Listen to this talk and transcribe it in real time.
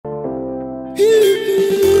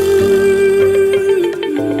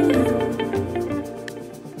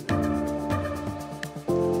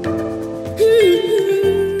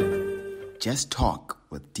Let's talk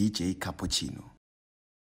with DJ Cappuccino.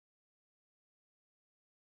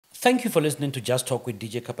 Thank you for listening to Just Talk with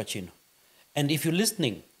DJ Cappuccino. And if you're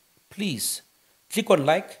listening, please click on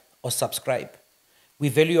like or subscribe. We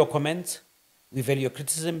value your comments, we value your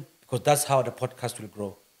criticism, because that's how the podcast will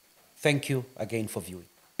grow. Thank you again for viewing.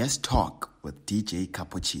 Let's talk with DJ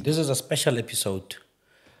Cappuccino. This is a special episode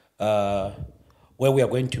where we are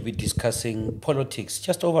going to be discussing politics,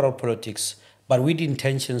 just overall politics, but with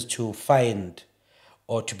intentions to find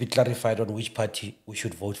or to be clarified on which party we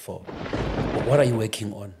should vote for. What are you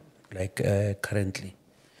working on, currently?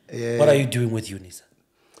 What are you doing with UNISA?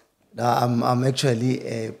 I'm actually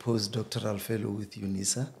a postdoctoral fellow with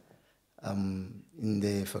UNISA in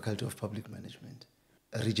the Faculty of Public Management.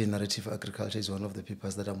 Regenerative agriculture is one of the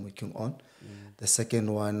papers that I'm working on. The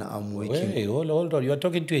second one I'm working... Wait, hold on. You are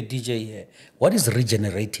talking to a DJ here. What is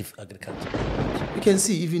regenerative agriculture? You can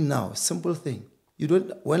see even now, simple thing.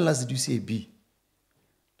 When last did you see a bee?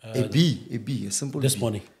 A simple This bee.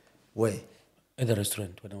 morning. Where? At the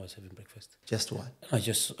restaurant when I was having breakfast. Just one. I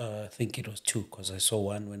just think it was two, because I saw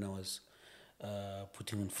one when I was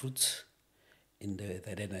putting on fruits.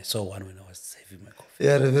 Then I saw one when I was having my coffee. You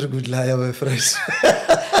are a very good liar, my friend.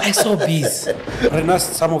 I saw bees. But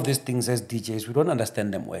some of these things as DJs, we don't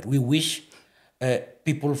understand them well. We wish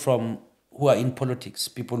people who are in politics,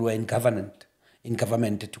 people who are in government,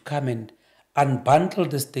 to come and unbundle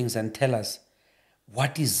these things and tell us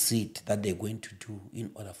what is it that they're going to do in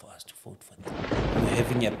order for us to vote for them. We're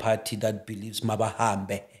having a party that believes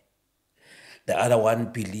Mabahambe. The other one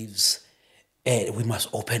believes we must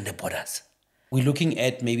open the borders. We're looking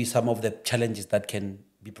at maybe some of the challenges that can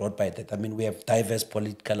be brought by that. I mean, we have diverse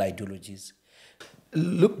political ideologies.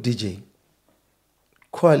 Look, DJ,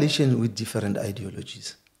 coalition with different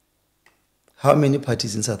ideologies. How many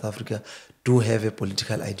parties in South Africa do have a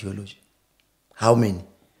political ideology? How many?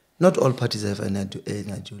 Not all parties have an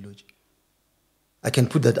ideology. I can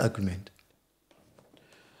put that argument.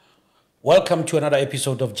 Welcome to another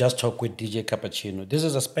episode of Just Talk with DJ Cappuccino. This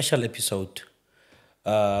is a special episode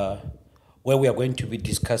where we are going to be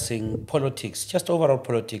discussing politics, just overall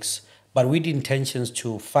politics, but with intentions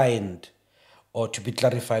to find or to be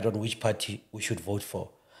clarified on which party we should vote for.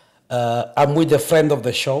 I'm with a friend of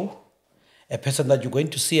the show, a person that you're going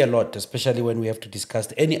to see a lot, especially when we have to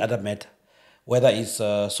discuss any other matter, whether it's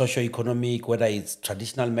socio-economic, whether it's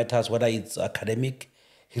traditional matters, whether it's academic.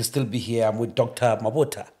 He'll still be here. I'm with Dr.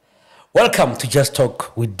 Mabotha. Welcome to Just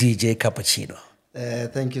Talk with DJ Cappuccino.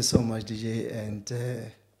 Thank you so much, DJ,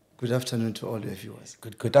 and good afternoon to all your viewers.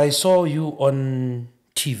 Good. I saw you on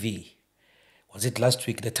TV. Was it last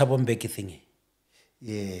week, the Tabombeki thingy?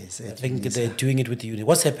 Yes. I think they're doing it with UNISA.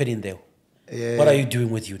 What's happening there? What are you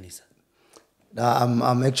doing with UNISA?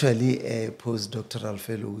 I'm actually a postdoctoral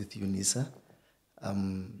fellow with UNISA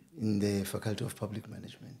in the Faculty of Public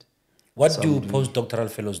Management. What do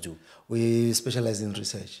postdoctoral fellows do? We specialize in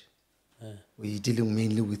research. We're dealing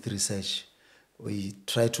mainly with research. We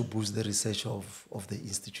try to boost the research of the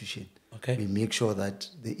institution. Okay. We make sure that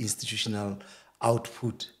the institutional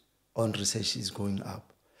output on research is going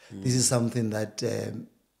up. This is something that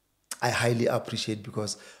I highly appreciate,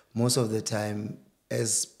 because most of the time,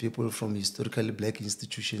 as people from historically black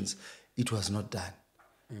institutions, it was not done.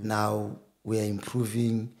 Now we are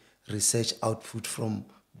improving research output from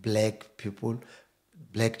black people,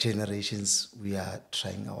 black generations. We are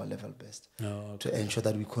trying our level best to ensure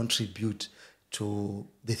that we contribute to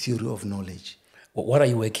the theory of knowledge. What are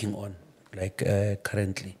you working on,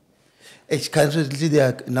 currently? Currently, there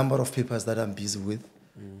are a number of papers that I'm busy with.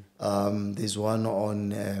 There's one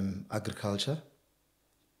on agriculture.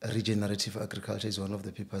 Regenerative agriculture is one of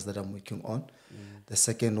the papers that I'm working on. The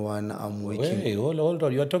second one I'm working... Wait, hold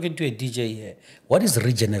on. You are talking to a DJ here. What is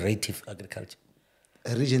regenerative agriculture?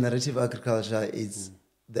 Regenerative agriculture is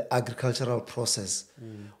the agricultural process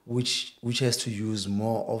which has to use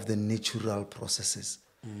more of the natural processes.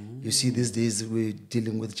 You see, these days we're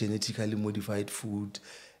dealing with genetically modified food,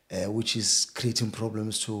 which is creating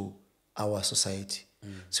problems to our society.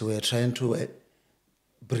 So we're trying to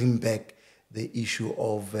bring back the issue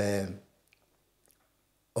of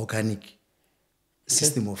organic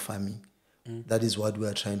system of farming. That is what we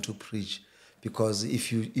are trying to preach. Because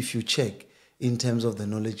if you check in terms of the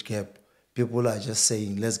knowledge gap, people are just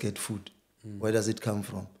saying, let's get food. Where does it come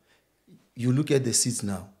from? You look at the seeds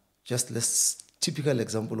now. Typical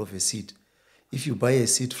example of a seed. If you buy a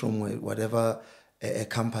seed from whatever a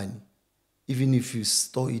company, even if you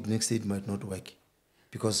store it next day, it might not work,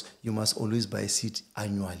 because you must always buy seed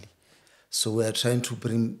annually. So we are trying to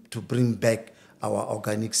bring back our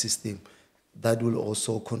organic system. That will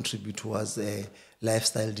also contribute towards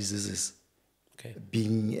lifestyle diseases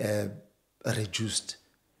being reduced.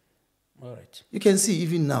 All right. You can see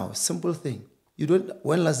even now, simple thing. You don't.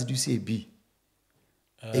 When last did you see a bee?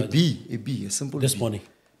 A simple This bee. morning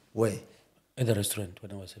Where? at the restaurant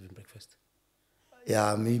when I was having breakfast.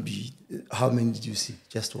 Yeah, maybe. How many did you see?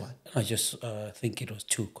 Just one. I just think it was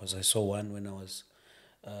 2 because I saw one when I was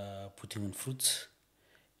putting on fruits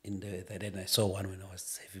in then I saw one when I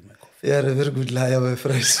was having my coffee. You are a very good liar, my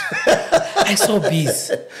friend. I saw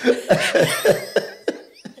bees.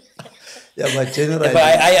 Yeah, but generally. But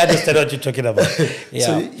I understand what you're talking about. Yeah.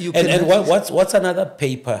 So you and can what's another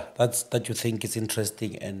paper that you think is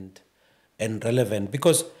interesting and relevant?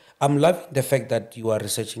 Because I'm loving the fact that you are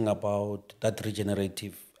researching about that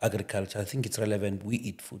regenerative agriculture. I think it's relevant. We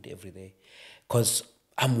eat food every day. Because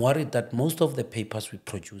I'm worried that most of the papers we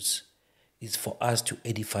produce is for us to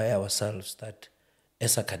edify ourselves that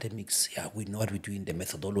as academics, yeah, we know what we're doing, the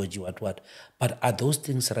methodology, what. But are those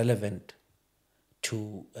things relevant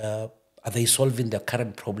to, are they solving the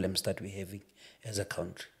current problems that we're having as a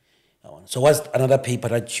country? So what's another paper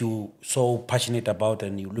that you so passionate about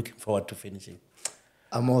and you're looking forward to finishing?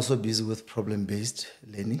 I'm also busy with problem-based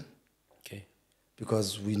learning. Okay.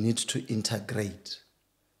 Because we need to integrate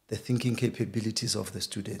the thinking capabilities of the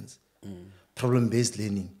students. Problem-based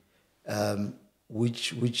learning,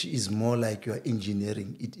 which is more like your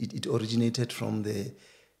engineering. It originated from the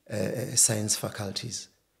science faculties.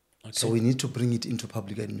 Okay. So we need to bring it into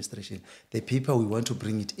public administration. The paper, we want to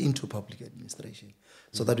bring it into public administration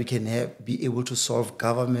so that we can be able to solve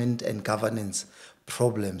government and governance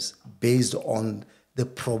problems based on the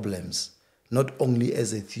problems, not only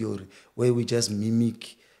as a theory, where we just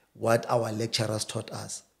mimic what our lecturers taught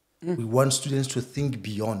us. We want students to think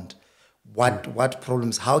beyond what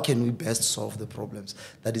problems, how can we best solve the problems?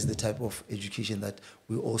 That is the type of education that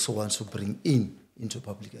we also want to bring into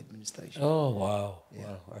public administration. Oh, wow. Yeah.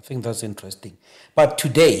 Wow. I think that's interesting. But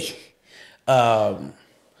today, I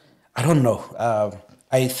don't know.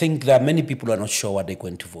 I think there are many people who are not sure what they're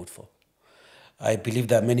going to vote for. I believe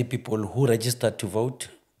there are many people who registered to vote,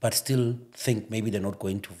 but still think maybe they're not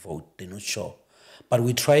going to vote. They're not sure. But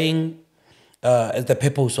we're trying, as the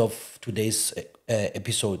purpose of today's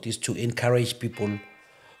episode is to encourage people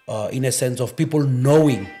in a sense of people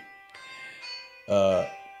knowing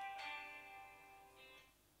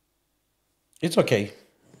it's okay.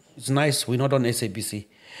 It's nice. We're not on SABC.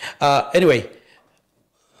 Anyway,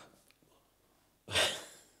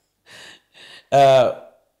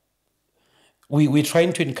 we're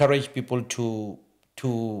trying to encourage people to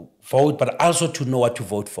vote, but also to know what to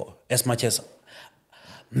vote for. As much as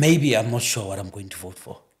maybe I'm not sure what I'm going to vote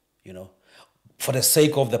for, you know. For the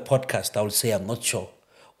sake of the podcast, I will say I'm not sure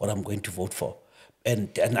what I'm going to vote for. And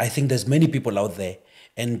I think there's many people out there.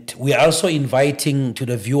 And we are also inviting to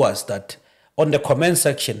the viewers that on the comment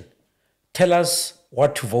section, tell us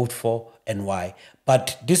what to vote for and why.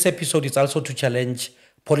 But this episode is also to challenge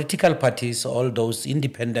political parties, all those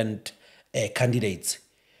independent candidates,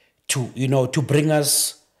 to bring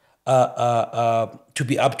us to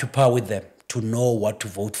be up to par with them, to know what to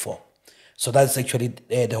vote for. So that's actually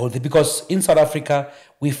the whole thing. Because in South Africa,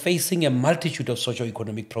 we're facing a multitude of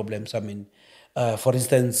socio-economic problems. I mean, for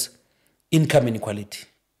instance, income inequality.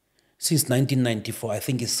 Since 1994, I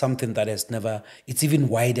think it's something that has never, it's even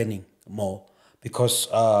widening more because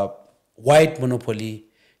white monopoly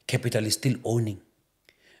capital is still owning,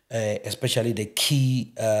 especially the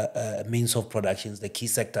key means of productions, the key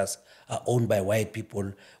sectors are owned by white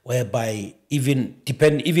people, whereby even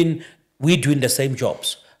we're doing the same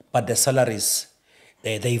jobs, but the salaries,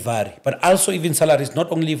 they vary. But also even salaries,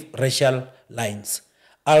 not only racial lines,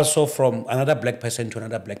 also from another black person to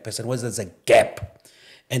another black person, where there's a gap.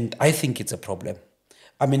 And I think it's a problem.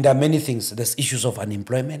 I mean, there are many things. There's issues of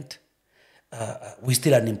unemployment. We're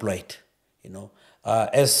still unemployed, you know.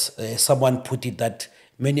 As someone put it, that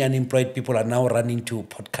many unemployed people are now running to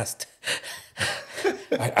podcast.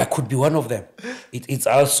 I could be one of them. It's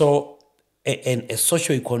also a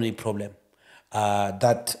socio-economic problem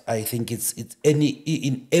that I think it's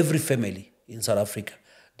in every family in South Africa,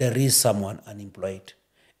 there is someone unemployed,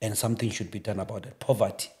 and something should be done about it.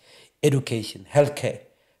 Poverty, education, healthcare,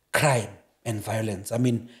 crime, and violence. I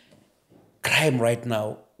mean, crime right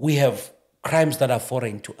now, we have crimes that are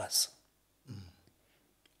foreign to us.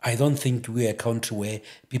 I don't think we're a country where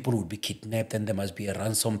people would be kidnapped and there must be a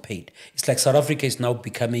ransom paid. It's like South Africa is now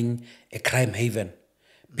becoming a crime haven.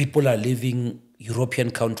 People are leaving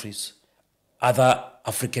European countries, other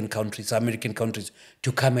African countries, American countries,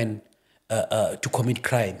 to come and to commit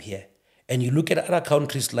crime here. And you look at other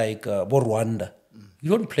countries like Rwanda, you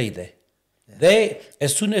don't play there. Yeah. There,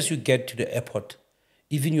 as soon as you get to the airport,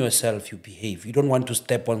 even yourself, you behave. You don't want to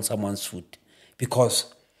step on someone's foot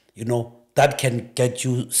because, you know, that can get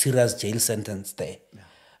you serious jail sentence there.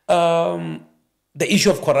 The issue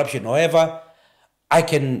of corruption, however, I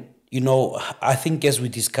can, I think as we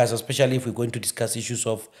discuss, especially if we're going to discuss issues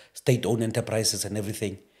of state-owned enterprises and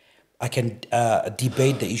everything, I can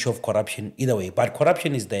debate the issue of corruption either way. But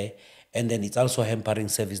corruption is there, and then it's also hampering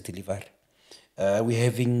service delivery. We're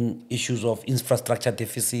having issues of infrastructure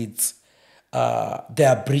deficits. There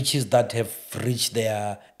are breaches that have reached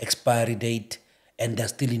their expiry date and they're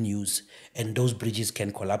still in use. And those bridges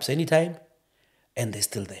can collapse anytime and they're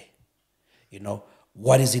still there.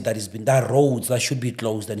 What is it that has been? There are roads that should be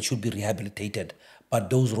closed and should be rehabilitated, but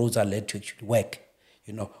those roads are led to actually work.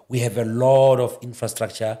 We have a lot of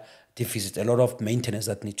infrastructure deficits, a lot of maintenance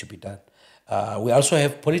that need to be done. We also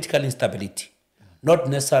have political instability, not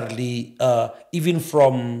necessarily even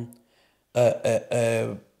from,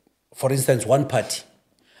 for instance, one party.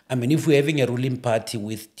 I mean, if we're having a ruling party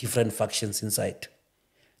with different factions inside,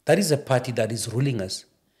 that is a party that is ruling us.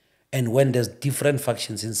 And when there's different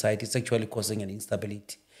factions inside, it's actually causing an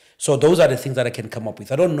instability. So those are the things that I can come up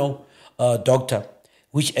with. I don't know, Doctor,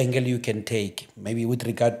 which angle you can take, maybe with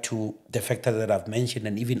regard to the factors that I've mentioned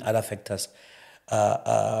and even other factors.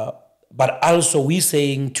 But also we're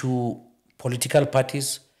saying to political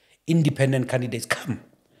parties, independent candidates, come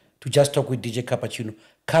to Just Talk with DJ Cappuccino.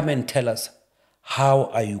 Come and tell us, how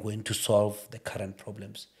are you going to solve the current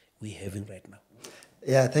problems we're having right now?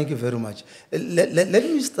 Yeah, thank you very much. Let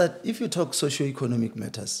me start. If you talk socio-economic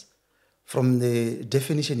matters, from the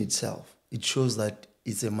definition itself, it shows that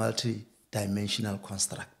it's a multi-dimensional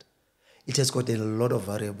construct. It has got a lot of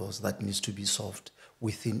variables that needs to be solved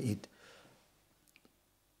within it.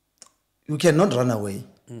 You cannot run away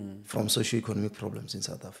from socio-economic problems in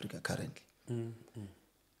South Africa currently.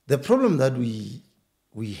 The problem that we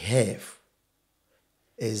have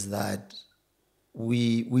is that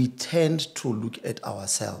we tend to look at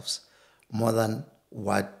ourselves more than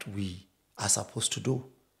what we are supposed to do.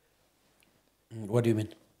 What do you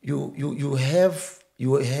mean? You have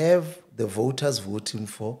the voters voting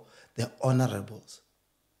for the honorables.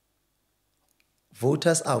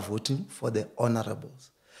 Voters are voting for the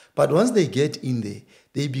honorables. But once they get in there,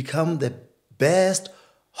 they become the best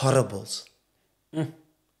horribles.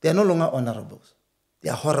 They are no longer honorables. They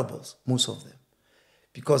are horribles, most of them.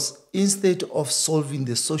 Because instead of solving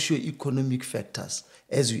the socio-economic factors,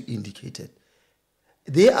 as you indicated,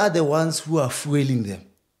 they are the ones who are fueling them.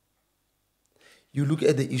 You look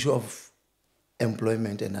at the issue of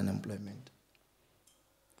employment and unemployment.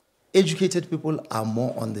 Educated people are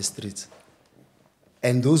more on the streets.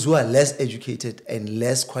 And those who are less educated and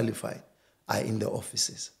less qualified are in the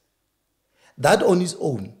offices. That on its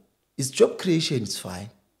own, its job creation is fine.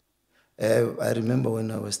 I remember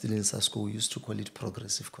when I was still in SASCO, we used to call it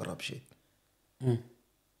progressive corruption.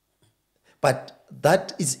 But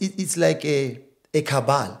that is, it's like a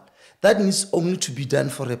cabal. That needs only to be done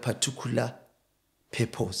for a particular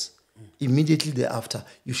purpose. Immediately thereafter,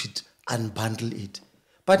 you should unbundle it.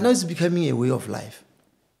 But now it's becoming a way of life.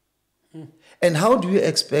 And how do you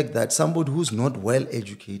expect that somebody who's not well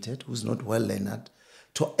educated, who's not well learned,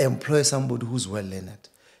 to employ somebody who's well learned?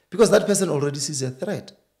 Because that person already sees a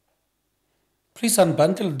threat. Please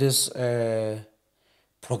unbundle this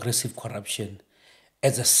progressive corruption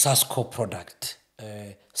as a SASCO product,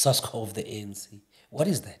 SASCO of the ANC. What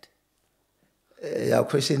is that? Your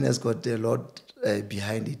question has got a lot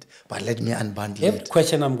behind it, but let me unbundle Every it.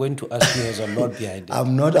 question I'm going to ask you has a lot behind it.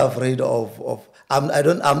 I'm not afraid I'm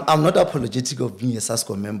not apologetic of being a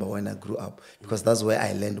SASCO member when I grew up, because that's where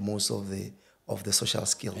I learned most of the social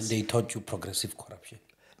skills. And they taught you progressive corruption?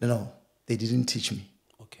 No, they didn't teach me.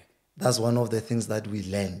 Okay. That's one of the things that we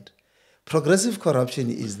learned. Progressive corruption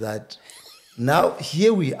is that now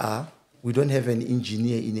here we are, we don't have an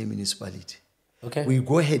engineer in a municipality. Okay. We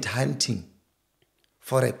go head hunting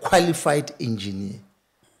for a qualified engineer.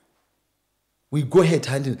 We go head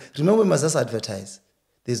hunting. Remember, we must just advertise.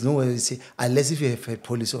 There's no way we say, unless if you have a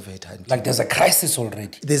policy of head hunting. Like there's a crisis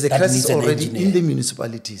already. There's a that crisis needs an already engineer. in the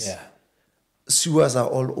municipalities. Yeah. Sewers are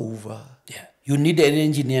all over. Yeah. You need an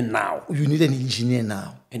engineer now. You need an engineer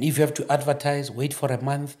now. And if you have to advertise, wait for a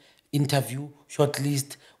month, interview,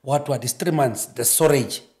 shortlist, what, it's 3 months, the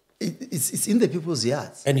storage. It's in the people's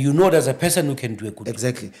yards. And you know there's a person who can do a good job.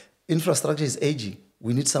 Exactly. Infrastructure is aging.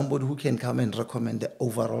 We need somebody who can come and recommend the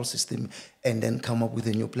overall system and then come up with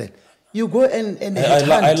a new plan. You go and headhunt.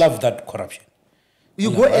 I love that corruption.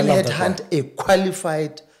 You go and headhunt a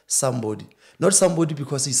qualified somebody. Not somebody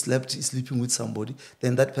because he's sleeping with somebody.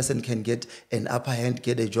 Then that person can get an upper hand,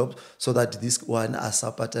 get a job, so that this one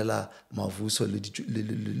asapatela mavuso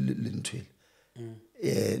lintwil.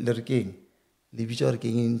 Le rekeng le bitsa re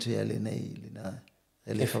keng into ya lena.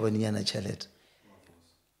 Mabotha,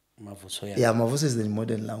 Yeah, Mabotha is the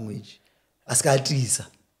modern language. Askatisa.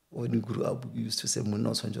 When we grew up, we used to say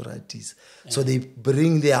Munosonjoratis. So they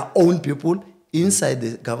bring their own people inside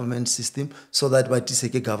the government system so that by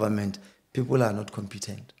Tiseke government, people are not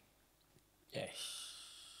competent. Yes.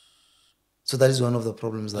 So that is one of the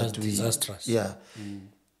problems that That's disastrous. Yeah.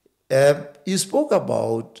 You spoke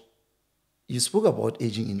about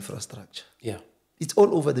aging infrastructure. Yeah. It's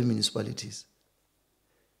all over the municipalities.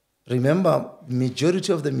 Remember,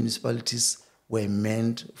 majority of the municipalities were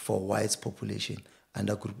meant for white population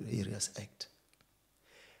under Group Areas Act.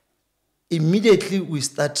 Immediately we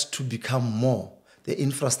start to become more, the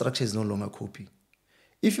infrastructure is no longer coping.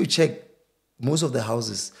 If you check most of the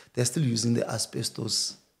houses, they're still using the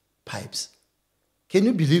asbestos pipes. Can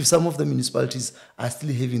you believe some of the municipalities are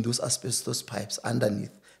still having those asbestos pipes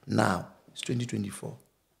underneath now? It's 2024.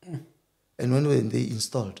 And when were they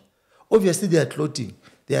installed? Obviously, they are clotting.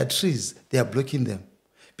 There are trees. They are blocking them.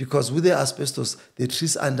 Because with the asbestos, the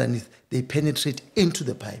trees underneath, they penetrate into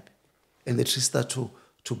the pipe. And the trees start to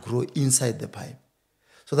grow inside the pipe.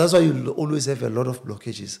 So that's why you always have a lot of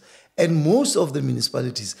blockages. And most of the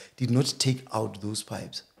municipalities did not take out those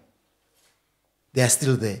pipes. They are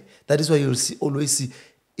still there. That is why you'll always see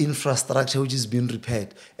infrastructure which is being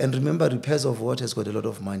repaired. And remember, repairs of water has got a lot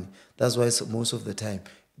of money. That's why most of the time,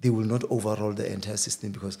 they will not overhaul the entire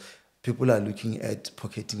system because people are looking at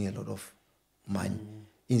pocketing a lot of money.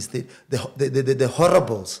 Instead, the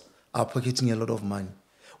horribles are pocketing a lot of money.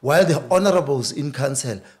 While the honorables in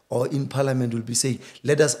council or in parliament will be saying,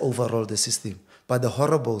 let us overhaul the system. But the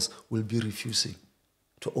horribles will be refusing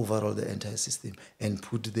to overhaul the entire system and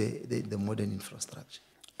put the modern infrastructure.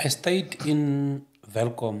 I stayed in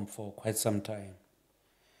Velcom for quite some time.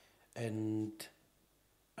 And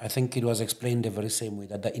I think it was explained the very same way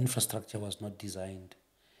that the infrastructure was not designed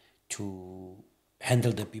to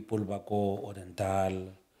handle the people Bako or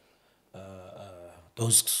Dal,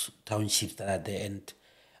 those townships that are there, and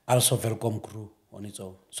also Velcom grew on its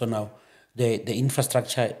own. So now the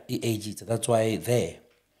infrastructure ages. That's why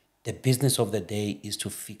the business of the day is to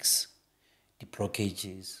fix the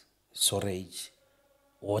blockages, storage,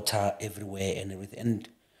 water everywhere and everything.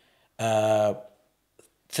 And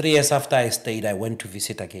 3 years after I stayed, I went to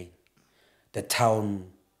visit again. The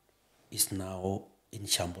town is now in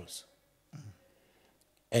shambles.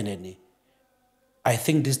 And then I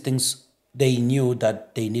think these things, they knew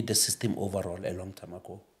that they need the system overall a long time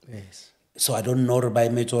ago. Yes. So I don't know by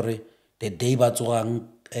majority the day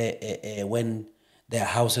when their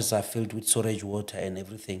houses are filled with storage water and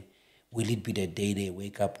everything, will it be the day they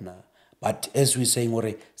wake up now? But as we're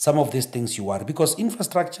saying, some of these things you are, because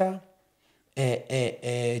infrastructure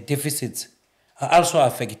deficits are also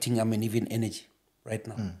affecting, even energy right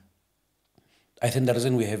now. I think the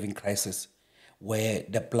reason we're having crisis where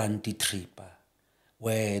the plant is trip,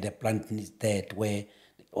 where the plant is dead, where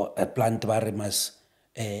a plant must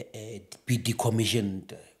be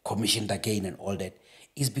decommissioned, commissioned again and all that,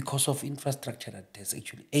 is because of infrastructure that has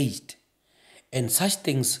actually aged. And such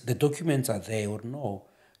things, the documents are there or no,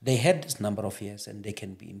 they had this number of years and they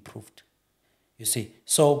can be improved. You see,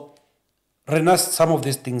 so some of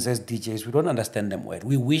these things as DJs, we don't understand them well.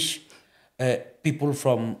 We wish people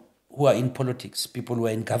who are in politics, people who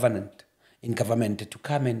are in government to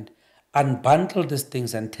come and unbundle these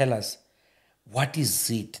things and tell us what is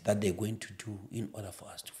it that they're going to do in order for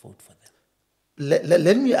us to vote for them.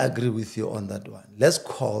 Let me agree with you on that one. Let's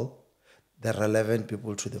call the relevant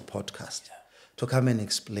people to the podcast to come and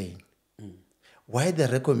explain why the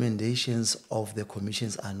recommendations of the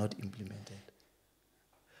commissions are not implemented.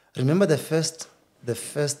 Remember the first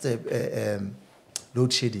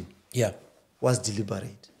load shedding was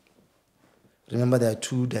deliberate. Remember, there are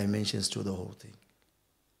 2 dimensions to the whole thing.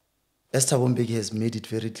 Esther Bombeki has made it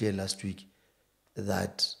very clear last week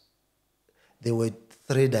that there were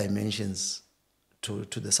 3 dimensions to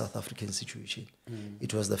the South African situation.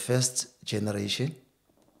 It was the first generation,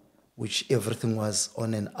 which everything was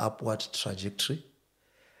on an upward trajectory.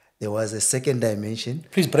 There was a second dimension.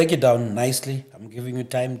 Please break it down nicely. I'm giving you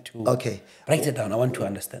time to break it down. I want to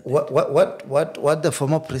understand. What the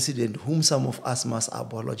former president, whom some of us must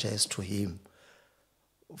apologize to him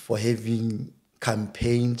for having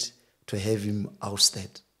campaigned to have him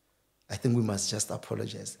ousted. I think we must just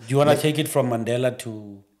apologize. Do you want to take it from Mandela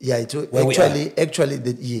to? Yeah, yes,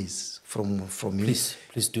 from him. Please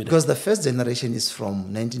do that. Because the first generation is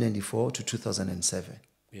from 1994 to 2007.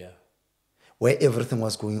 Yeah. Where everything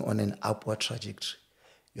was going on an upward trajectory.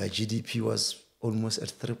 Your GDP was almost at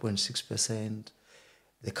 3.6%.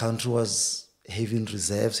 The country was having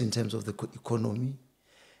reserves in terms of the economy.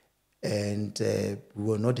 And we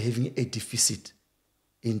were not having a deficit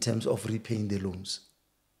in terms of repaying the loans.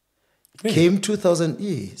 Really? Came 2000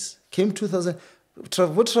 years. Came 2000.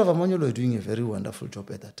 What Trevor Manuel were doing a very wonderful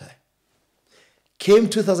job at that time. Came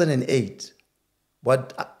 2008,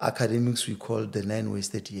 what academics we call the 9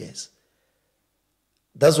 wasted years.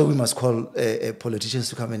 That's what we must call politicians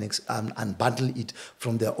to come and unbundle it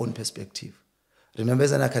from their own perspective. Remember,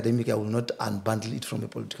 as an academic, I will not unbundle it from a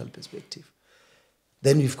political perspective.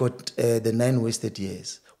 Then we've got the 9 wasted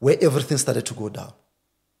years, where everything started to go down.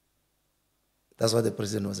 That's what the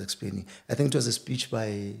president was explaining. I think it was a speech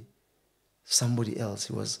by somebody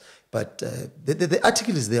else. But the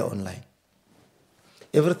article is there online.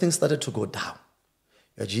 Everything started to go down.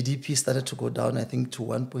 Your GDP started to go down, I think, to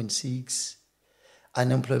 1.6.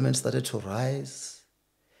 Unemployment started to rise.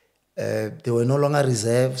 There were no longer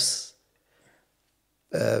reserves.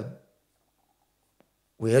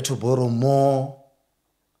 We had to borrow more.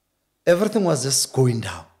 Everything was just going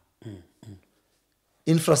down.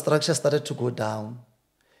 Infrastructure started to go down.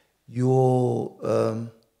 Your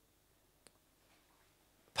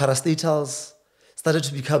parastatals started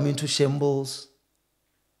to become into shambles.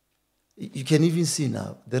 You can even see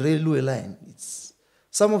now the railway line.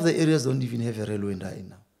 Some of the areas don't even have a railway line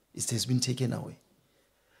now. It has been taken away.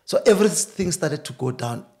 So everything started to go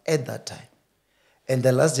down at that time. And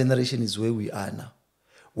the last generation is where we are now,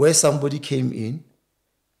 where somebody came in,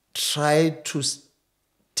 tried to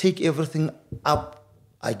take everything up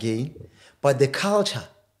again, but the culture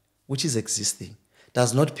which is existing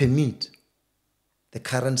does not permit the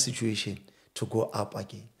current situation to go up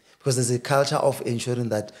again. Because there's a culture of ensuring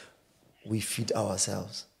that we feed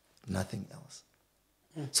ourselves, nothing else.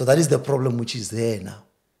 So that is the problem which is there now.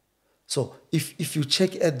 So if you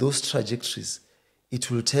check at those trajectories,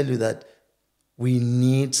 it will tell you that we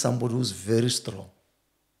need somebody who's very strong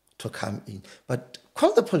to come in. But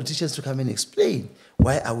call the politicians to come and explain,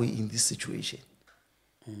 why are we in this situation?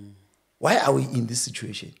 Why are we in this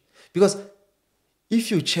situation? Because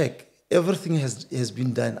if you check, everything has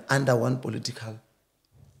been done under one political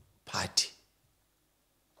party.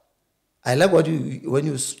 I like when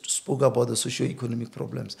you spoke about the socio-economic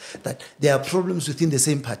problems, that there are problems within the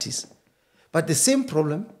same parties. But the same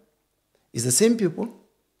problem is the same people,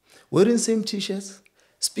 wearing the same t-shirts,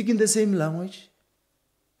 speaking the same language,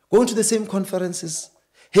 going to the same conferences,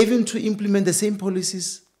 having to implement the same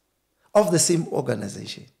policies of the same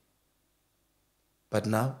organization. But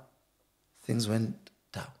now, things went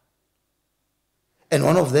down. And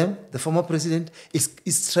one of them, the former president,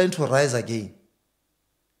 is trying to rise again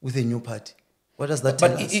with a new party. What does that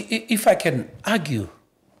tell us? If I can argue,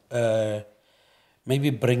 maybe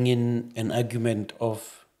bring in an argument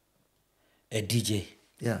of a DJ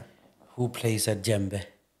who plays at Djembe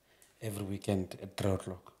every weekend at 3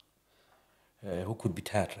 o'clock, who could be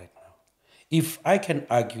tired right now. If I can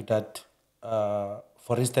argue that,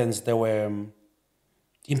 for instance, there were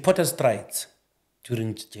important strides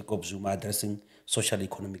during Jacob Zuma addressing social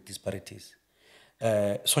economic disparities.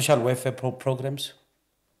 Social welfare programs,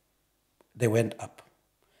 they went up.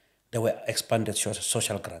 There were expanded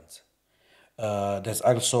social grants. There's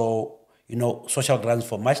also, social grants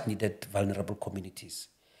for much needed vulnerable communities,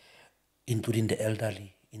 including the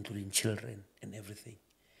elderly, including children and everything.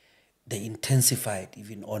 They intensified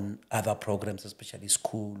even on other programs, especially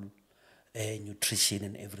school, nutrition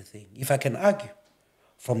and everything. If I can argue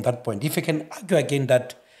from that point, if I can argue again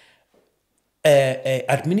that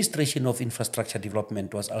administration of infrastructure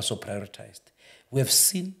development was also prioritized. We have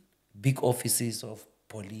seen big offices of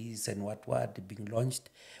police and what being launched.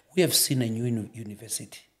 We have seen a new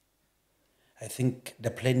university. I think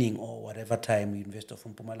the planning or whatever time University of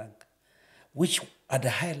Mpumalanga, which are the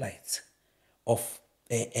highlights of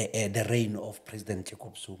the reign of President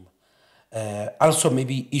Jacob Zuma. Also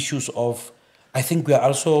maybe issues of, I think we are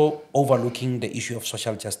also overlooking the issue of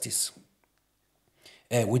social justice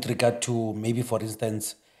with regard to maybe, for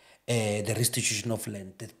instance, the restitution of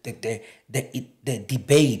land. The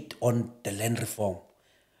debate on the land reform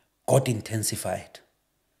got intensified.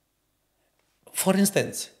 For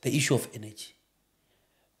instance, the issue of energy.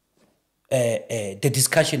 The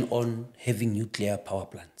discussion on having nuclear power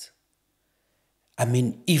plants. I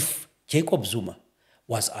mean, if Jacob Zuma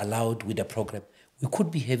was allowed with the program, we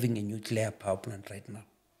could be having a nuclear power plant right now.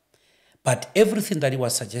 But everything that he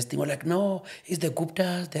was suggesting, we're like, no, it's the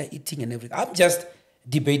Guptas, they're eating and everything. I'm just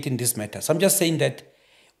debating this matter. So I'm just saying that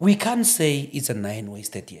we can't say it's a 9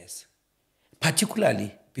 wasted years,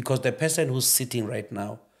 particularly because the person who's sitting right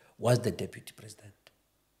now was the deputy president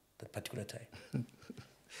at that particular time.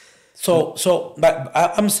 But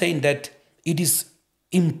I'm saying that it is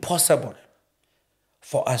impossible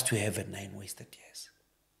for us to have a 9 wasted years.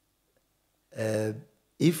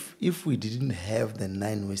 if we didn't have the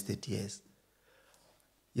 9 wasted years,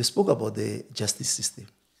 you spoke about the justice system.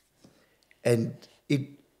 And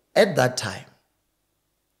at that time,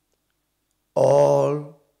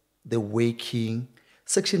 all the working,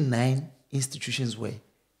 Section 9 institutions were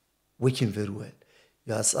working very well.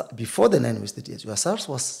 Before the 9 wasted years, your SARS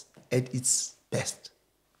was at its best.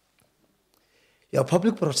 Your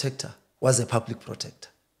public protector was a public protector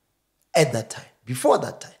at that time, before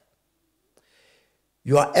that time.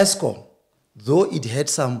 Your ESCOM, though it had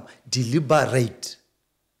some deliberate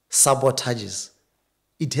sabotages,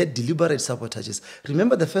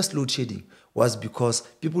 Remember, the first load shedding was because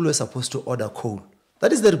people were supposed to order coal.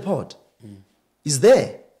 That is the report. It's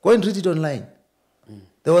there. Go and read it online.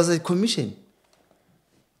 There was a commission.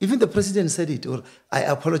 Even the president said it, or I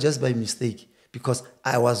apologize by mistake because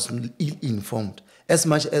I was ill-informed. As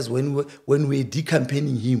much as when we were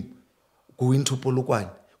decampaigning him, going to Polokwane,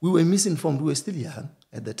 we were misinformed. We were still young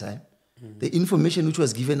at the time. The information which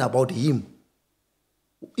was given about him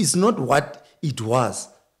is not what it was.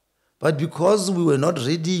 But because we were not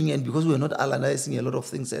reading and because we were not analyzing a lot of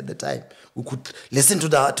things at the time, we could listen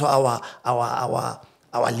to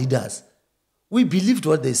our leaders. We believed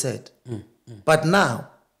what they said. But now,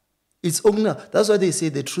 it's only now. That's why they say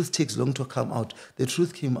the truth takes long to come out. The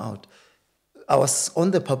truth came out. I was on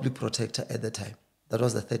the public protector at the time. That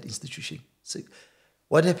was the third institution. So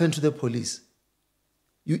what happened to the police?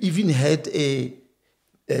 You even had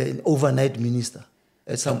an overnight minister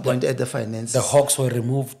at some point at the finance. The Hawks were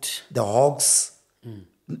removed. The Hawks.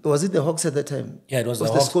 Was it the Hawks at that time? Yeah, it was the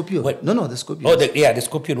the Hawks. Scorpion. What? No, the Scorpion. Oh, the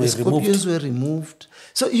Scorpion was removed. The Scorpions were removed.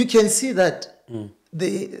 So you can see that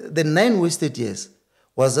the 9 wasted years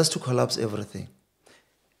was just to collapse everything.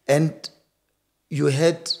 And you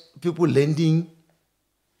had people lending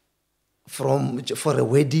for a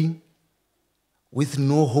wedding with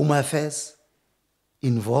no home affairs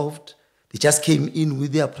involved. They just came in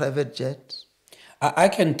with their private jet. I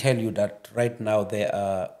can tell you that right now there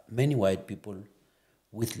are many white people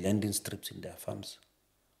with landing strips in their farms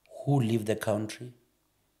who leave the country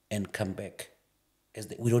and come back.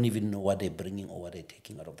 We don't even know what they're bringing or what they're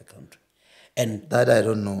taking out of the country. And that I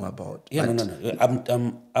don't know about. Yeah,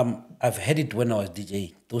 no. I've heard it when I was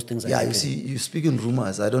DJ. Those things. Yeah, you see, you speak in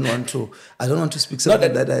rumors. I don't want to speak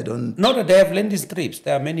something that I don't. Not that they have landing strips.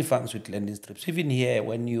 There are many farms with landing strips. Even here,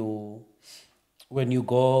 when you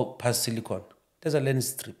go past Silicon, there's a landing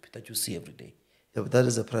strip that you see every day. Yeah, but that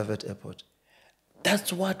is a private airport.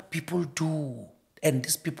 That's what people do, and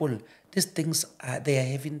these things they are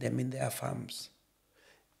having them in their farms.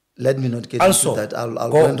 Let me not get also, into that.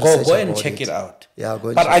 I'll go and check it out. Yeah, I'll go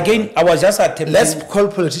and but check again, I was just attempting. Let's call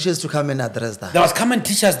politicians to come and address that. They must come and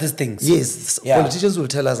teach us these things. Yes, politicians will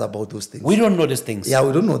tell us about those things. We don't know these things. Yeah,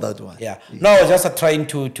 we don't know that one. Yeah. No, I was just trying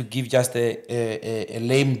to give just a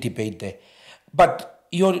lame debate there. But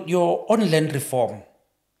your own land reform,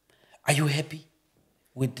 are you happy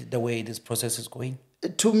with the way this process is going?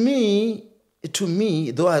 To me,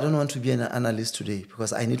 though I don't want to be an analyst today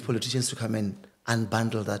because I need politicians to come and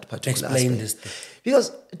unbundle that particular Explain aspect. this thing.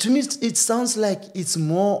 Because to me, it sounds like it's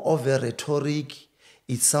more of a rhetoric.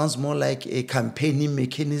 It sounds more like a campaigning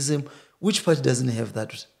mechanism. Which party doesn't have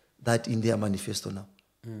that in their manifesto now?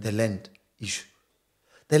 The land issue.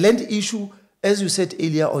 The land issue, as you said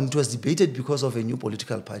earlier on, it was debated because of a new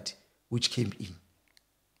political party which came in.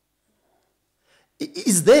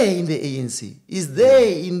 Is there in the ANC? Is there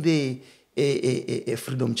in the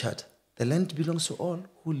Freedom Charter? The land belongs to all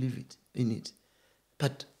who live in it.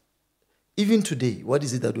 But even today, what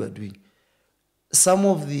is it that we are doing? Some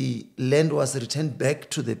of the land was returned back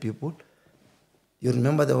to the people. You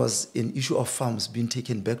remember there was an issue of farms being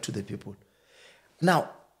taken back to the people. Now,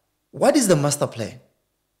 what is the master plan?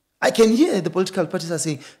 I can hear the political parties are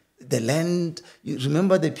saying, the land, you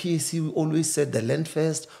remember the PAC always said, the land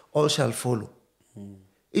first, all shall follow.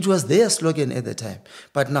 It was their slogan at the time.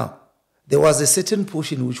 But now, there was a certain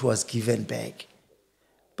portion which was given back.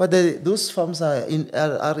 But those farms are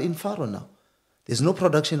in Faro now. There's no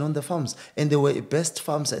production on the farms. And they were best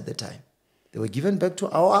farms at the time. They were given back to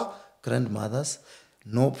our grandmothers.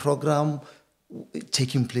 No program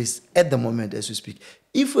taking place at the moment as we speak.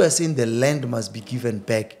 If we are saying the land must be given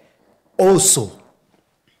back, also,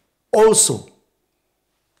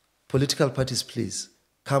 political parties, please,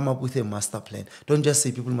 come up with a master plan. Don't just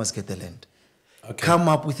say people must get the land. Okay. Come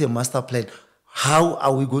up with a master plan. How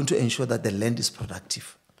are we going to ensure that the land is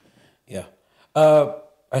productive? Yeah.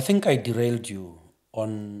 I think I derailed you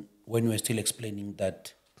on when you were still explaining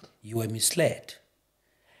that you were misled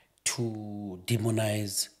to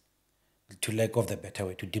demonize, to lack of the better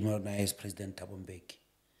way, to demonize President Thabo Mbeki.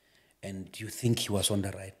 And you think he was on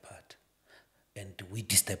the right path. and we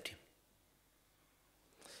disturbed him?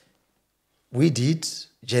 We did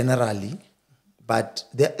generally, but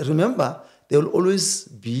remember, there will always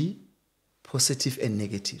be positive and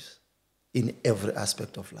negatives in every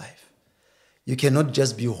aspect of life. You cannot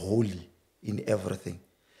just be holy in everything.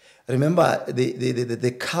 Remember,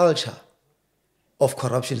 the culture of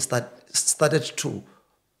corruption started to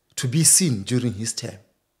be seen during his term.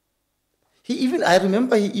 I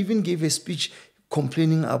remember he even gave a speech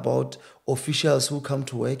complaining about officials who come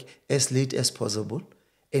to work as late as possible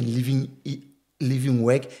and leaving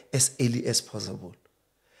work as early as possible.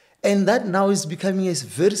 And that now is becoming a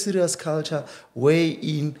very serious culture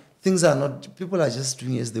wherein people are just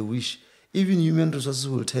doing as they wish. Even human resources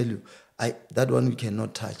will tell you, that one we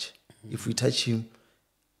cannot touch. If we touch him,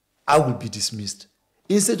 I will be dismissed.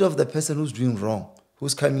 Instead of the person who's doing wrong,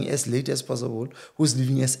 who's coming as late as possible, who's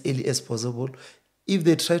leaving as early as possible, if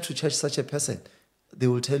they try to charge such a person, they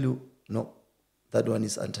will tell you, no, that one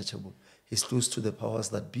is untouchable. He's close to the powers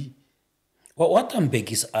that be. Well, what are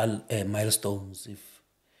Mbeki's milestones, if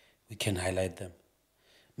we can highlight them?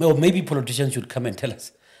 Or maybe politicians should come and tell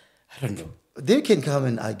us. I don't know. They can come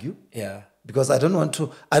and argue. Yeah. Because I don't want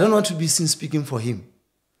to be seen speaking for him.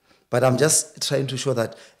 But I'm just trying to show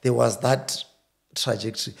that there was that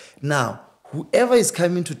trajectory. Now, whoever is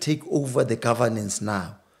coming to take over the governance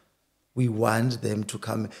now, we want them to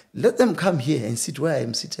come. Let them come here and sit where I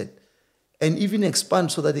am seated. And even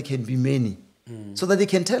expand so that they can be many. So that they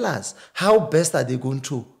can tell us how best are they going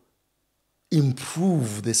to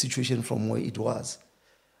improve the situation from where it was.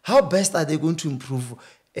 How best are they going to improve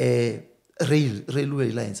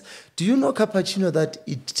railway lines? Do you know, Cappuccino, that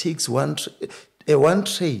it takes one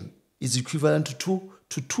train is equivalent to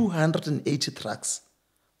 280 trucks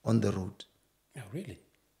on the road? Oh, really?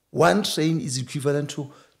 One train is equivalent to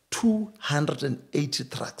 280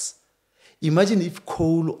 trucks. Imagine if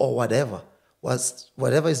coal or whatever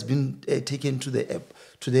has been taken to the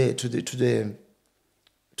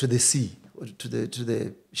sea, to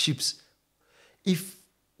the ships. If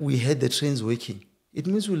we had the trains working, it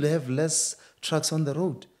means we'll have less trucks on the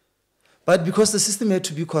road. But because the system had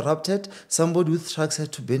to be corrupted, somebody with trucks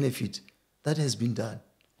had to benefit. That has been done.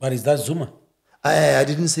 But is that Zuma? I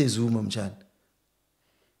didn't say Zuma, Mchan.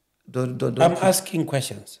 Don't I'm asking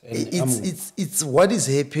questions. It's what is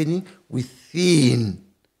happening within.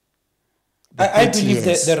 I believe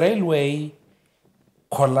the railway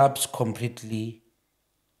collapsed completely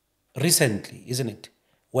recently, isn't it?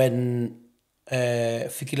 When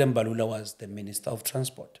Fikile Mbalula was the Minister of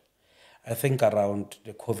Transport. I think around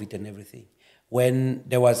the COVID and everything. When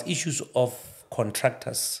there was issues of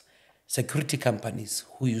contractors, security companies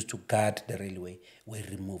who used to guard the railway were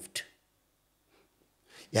removed.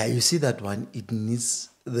 Yeah, you see that one, it needs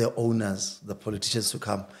the owners, the politicians to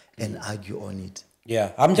come and argue on it.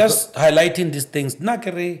 Yeah, I'm just highlighting these things.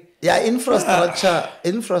 Nakere. Yeah,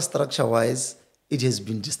 infrastructure-wise, it has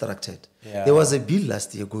been distracted. Yeah. There was a bill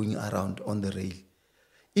last year going around on the rail.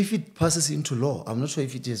 If it passes into law, I'm not sure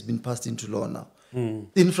if it has been passed into law now.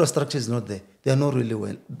 The infrastructure is not there. There are no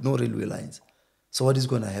railway lines. So what is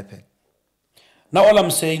going to happen? Now all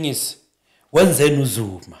I'm saying is, wenzeni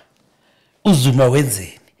uzuma? Uzuma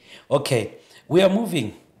wenzeni? Okay, we are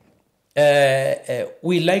moving.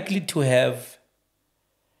 We're likely to have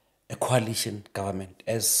a coalition government,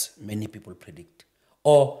 as many people predict,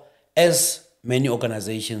 or as many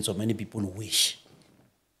organizations or many people wish,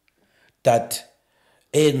 that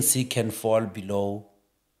ANC can fall below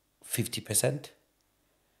 50%,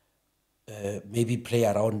 maybe play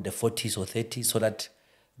around the 40s or 30s, so that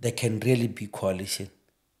there can really be coalition.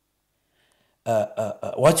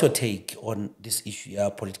 What's your take on this issue,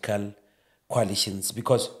 political coalitions?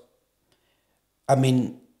 Because, I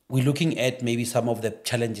mean, we're looking at maybe some of the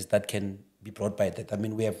challenges that can be brought by that. I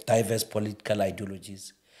mean, we have diverse political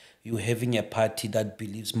ideologies. You're having a party that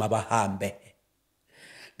believes mabahambe.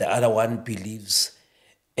 The other one believes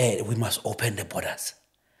we must open the borders.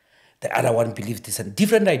 The other one believes this, and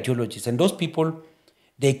different ideologies. And those people,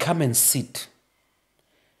 they come and sit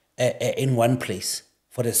in one place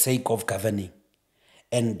for the sake of governing.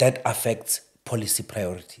 And that affects policy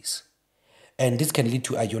priorities. And this can lead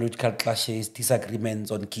to ideological clashes,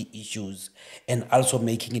 disagreements on key issues, and also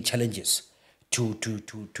making it challenges to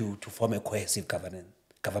form a cohesive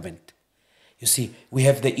government. You see, we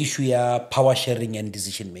have the issue here, power sharing and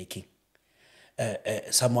decision making.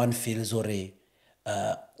 Someone feels,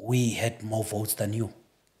 we had more votes than you.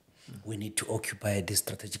 We need to occupy this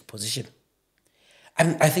strategic position.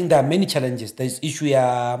 And I think there are many challenges. There's issue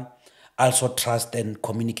here, also trust and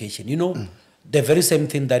communication. You know, the very same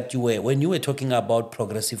thing that when you were talking about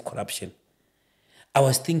progressive corruption, I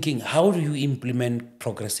was thinking, how do you implement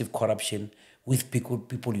progressive corruption with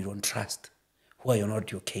people you don't trust, who are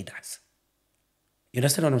not your cadres. You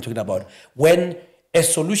understand what I'm talking about? When a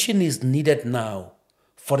solution is needed now,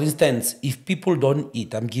 for instance, if people don't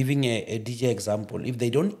eat, I'm giving a DJ example, if they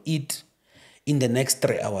don't eat in the next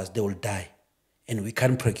 3 hours, they will die and we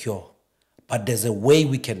can't procure. But there's a way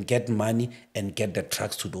we can get money and get the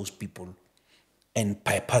trucks to those people and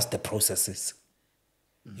bypass the processes.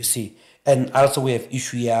 You see? And also we have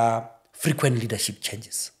issue here, frequent leadership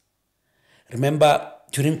changes. Remember,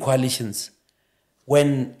 during coalitions,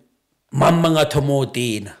 when Mamanga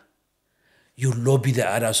Tomotena, you lobby the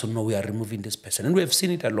others, so no, we are removing this person. And we have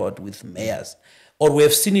seen it a lot with mayors. Or we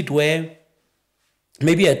have seen it where,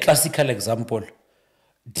 maybe a classical example,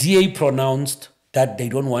 DA pronounced that they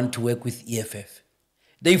don't want to work with EFF.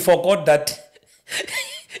 They forgot that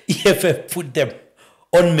EFF put them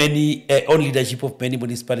on leadership of many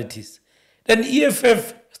municipalities. Then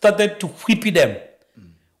EFF started to whip them.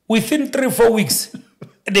 Within 3-4 weeks,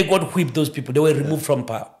 they got whipped, those people. They were removed from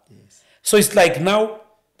power. Yes. So it's like now,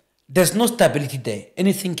 there's no stability there.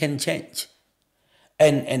 Anything can change.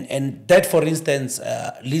 And that, for instance,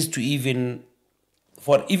 leads to even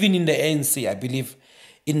in the ANC, I believe,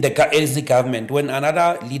 in the ANC government, when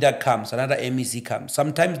another leader comes, another MEC comes,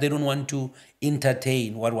 sometimes they don't want to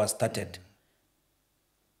entertain what was started.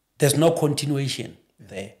 There's no continuation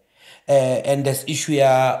there. And there's issue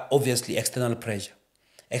here, obviously, external pressure.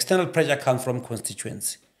 External pressure comes from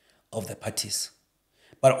constituency of the parties.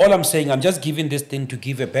 But all I'm saying, I'm just giving this thing to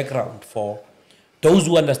give a background for those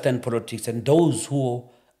who understand politics and those who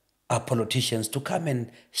are politicians to come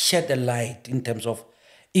and shed a light in terms of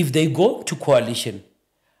if they go to coalition,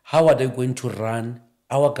 how are they going to run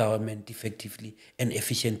our government effectively and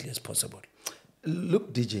efficiently as possible?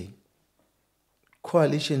 Look, DJ,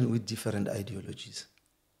 coalition with different ideologies.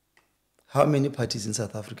 How many parties in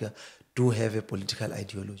South Africa do have a political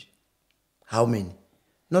ideology? How many?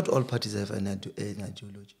 Not all parties have an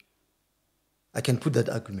ideology. I can put that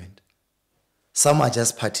argument. Some are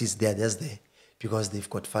just parties, they are just there because they've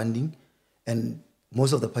got funding, and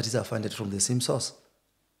most of the parties are funded from the same source.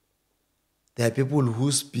 There are people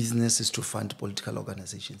whose business is to fund political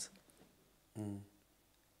organizations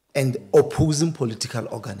and opposing political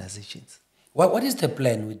organizations. What is the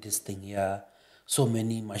plan with this thing here? So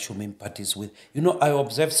many mushrooming parties with... You know, I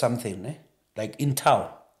observed something, like in town,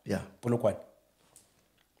 Polokwane.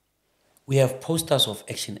 We have posters of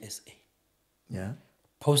Action SA. Yeah.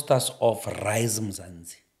 Posters of Rise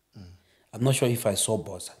Mzansi. I'm not sure if I saw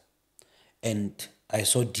Bosa. And I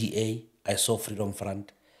saw DA, I saw Freedom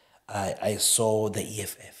Front, I saw the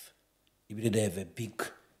EFF. Even they have a big...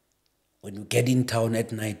 When you get in town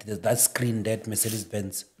at night, there's that screen, that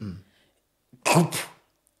Mercedes-Benz. Group.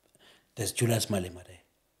 There's Julius Malema there.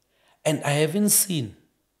 And I haven't seen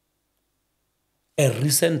a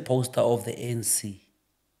recent poster of the ANC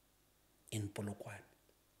in Polokwane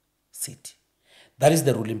City. That is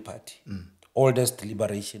the ruling party. Oldest the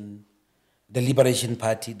Liberation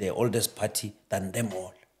Party, the oldest party than them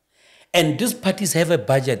all. And these parties have a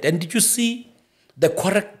budget. And did you see the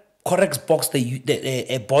correct box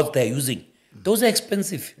boards they're using? Those are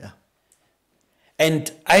expensive. Yeah.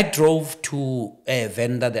 And I drove to a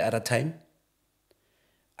vendor the other time.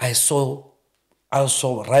 I saw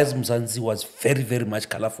also Rise Mzansi was very, very much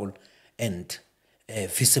colorful and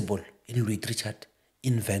visible in Louis Richard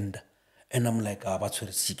in vendor. And I'm like, what's for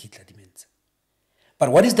the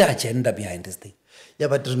But what is the agenda behind this thing? Yeah,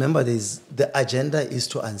 but remember, the agenda is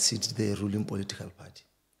to unseat the ruling political party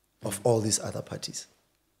of all these other parties.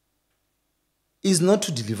 It's not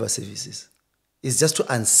to deliver services. It's just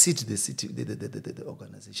to unseat the city, the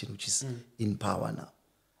organization which is in power now.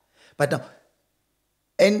 But now,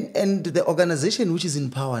 and the organization which is in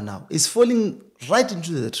power now is falling right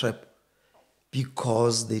into the trap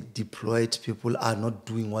because the deployed people are not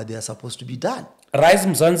doing what they are supposed to be done. Rise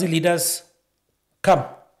Mzansi leaders, come.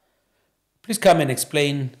 Please come and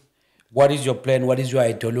explain what is your plan, what is your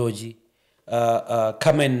ideology.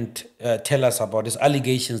 Come and tell us about these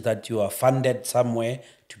allegations that you are funded somewhere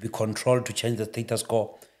to be controlled to change the status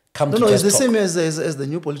quo. It's the same as the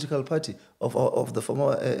new political party of the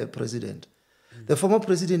former president. The former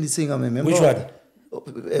president is saying, I'm a member. Which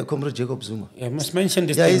one? Comrade Jacob Zuma. Yeah, must mention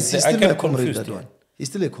this. Yeah, thing. he's still a comrade, that yeah. one. He's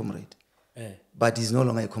still a comrade. But he's no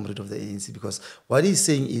longer a comrade of the ANC because what he's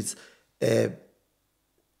saying is,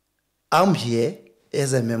 I'm here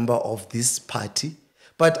as a member of this party,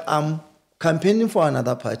 but I'm campaigning for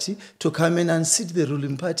another party to come in and seat the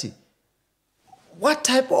ruling party. What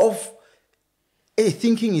type of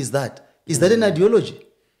thinking is that? Is that an ideology?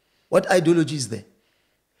 What ideology is there?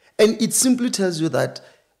 And it simply tells you that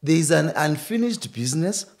there is an unfinished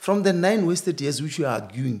business from the 9 wasted years which you are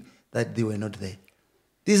arguing that they were not there.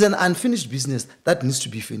 There's an unfinished business that needs to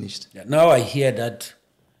be finished. Yeah, now I hear that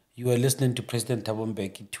you were listening to President Thabo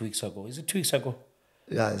Mbeki 2 weeks ago. Is it 2 weeks ago?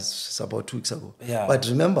 Yeah, it's about 2 weeks ago. Yeah. But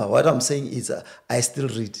remember, what I'm saying is I still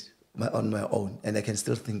read on my own, and I can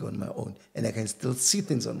still think on my own, and I can still see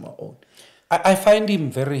things on my own. I find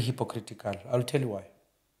him very hypocritical. I'll tell you why.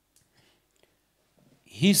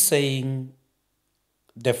 He's saying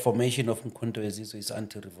the formation of Mkhonto Weziso is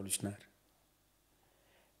anti-revolutionary.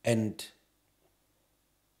 And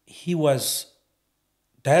he was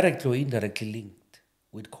directly or indirectly linked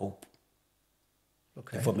with COPE,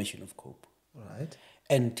 Okay. the formation of COPE. Right.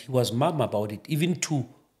 And he was mum about it, even to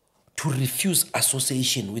refuse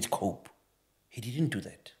association with COPE. He didn't do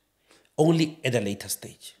that. Only at a later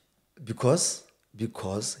stage. Because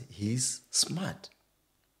he's smart.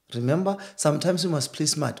 Remember, sometimes you must play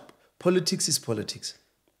smart. Politics is politics.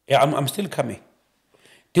 Yeah, I'm still coming.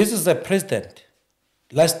 This is the president.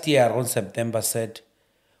 Last year, around September, said,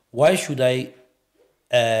 why should I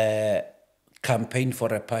campaign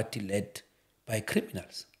for a party led by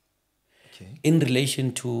criminals? Okay. In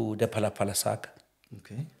relation to the Phala saga.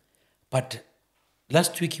 Okay. But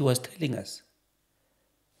last week he was telling us,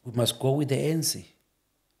 we must go with the ANC.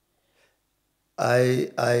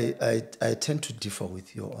 I tend to differ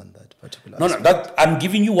with you on that particular No, aspect. I'm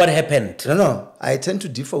giving you what happened. No, I tend to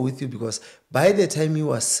differ with you because by the time you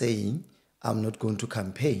were saying, I'm not going to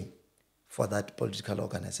campaign for that political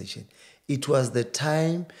organization, it was the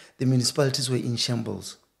time the municipalities were in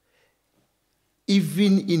shambles.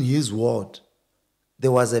 Even in his ward,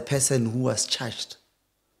 there was a person who was charged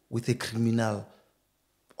with a criminal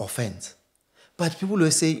offense. But people were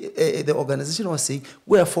saying, the organization was saying,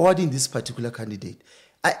 we are forwarding this particular candidate.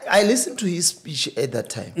 I listened to his speech at that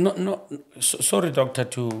time. Sorry, doctor,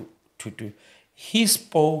 to he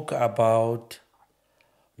spoke about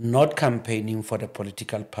not campaigning for the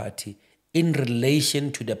political party in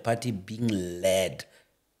relation to the party being led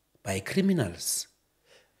by criminals.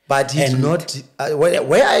 But he did And- not,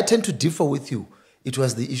 where I tend to differ with you, it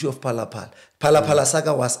was the issue of Phala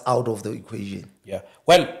saga was out of the equation. Yeah.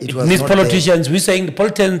 Well, It was these not politicians, we're saying the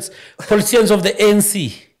politicians of the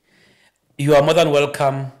ANC, you are more than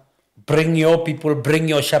welcome. Bring your people, bring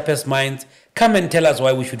your sharpest minds. Come and tell us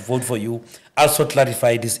why we should vote for you. Also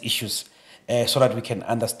clarify these issues so that we can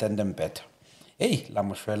understand them better. Hey,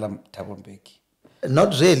 Lamoshwela Thabo Mbeki.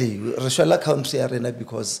 Not really. Rishwela country arena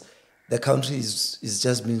because the country is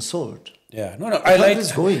just being sold. Yeah, The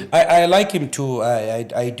country's going. I like him too.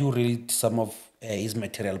 I do read some of his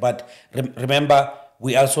material, but remember,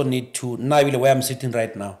 we also need to now where I'm sitting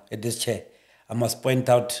right now at this chair. I must point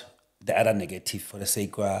out the other negative for the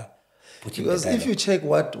sake of putting Because the if dialogue. you check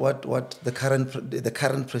what the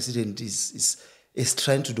current president is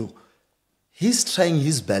trying to do, he's trying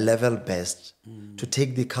his level best to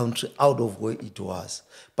take the country out of where it was.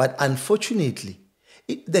 But unfortunately,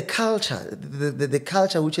 the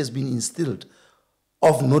culture which has been instilled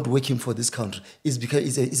of not working for this country is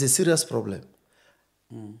a serious problem.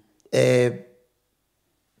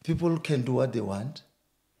 People can do what they want.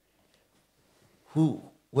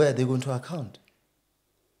 Where are they going to account?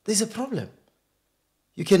 There's a problem.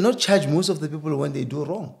 You cannot charge most of the people when they do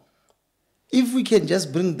wrong. If we can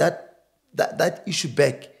just bring that issue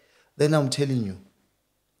back, then I'm telling you,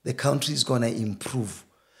 the country is going to improve.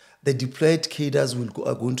 The deployed cadres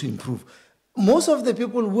are going to improve. Most of the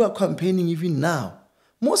people who are campaigning even now,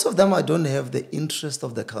 most of them don't have the interest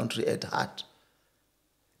of the country at heart.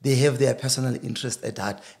 They have their personal interest at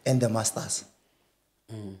heart and the masters.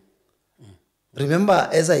 Remember,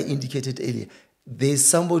 as I indicated earlier, there's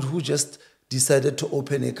somebody who just decided to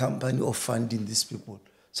open a company of funding these people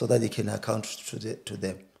so that they can account to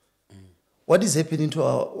them. What is happening to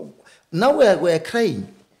our... Now we're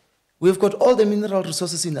crying. We've got all the mineral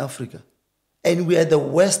resources in Africa, and we are the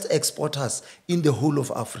worst exporters in the whole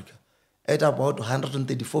of Africa, at about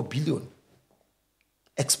 134 billion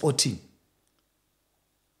exporting.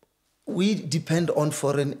 We depend on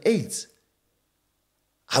foreign aids.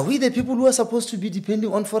 Are we the people who are supposed to be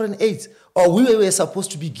depending on foreign aid? Or we were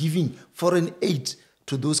supposed to be giving foreign aid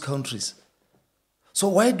to those countries? So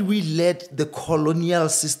why do we let the colonial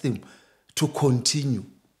system to continue?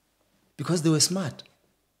 Because they were smart.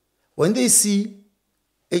 When they see,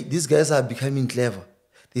 hey, these guys are becoming clever,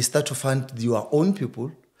 they start to fund your own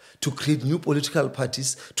people to create new political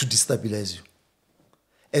parties to destabilize you.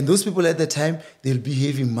 And those people at the time, they'll be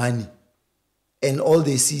having money. And all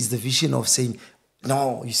they see is the vision of saying,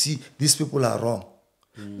 no, you see, these people are wrong.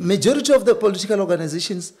 Majority of the political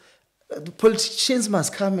organizations, politicians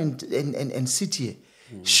must come and sit here.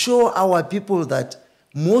 Show our people that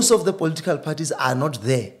most of the political parties are not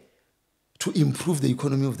there to improve the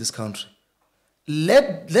economy of this country.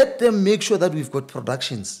 Let them make sure that we've got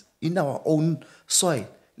productions in our own soil.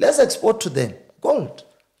 Let's export to them gold,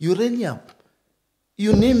 uranium,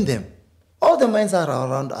 you name them. All the mines are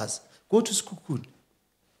around us. Go to Skukun.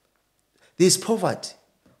 There's poverty.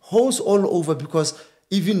 Holes all over because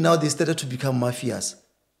even now they started to become mafias.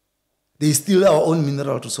 They steal our own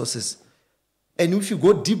mineral resources. And if you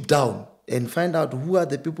go deep down and find out who are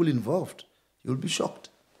the people involved, you'll be shocked.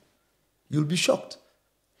 You'll be shocked.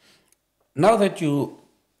 Now that you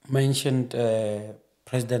mentioned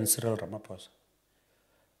President Cyril Ramaphosa,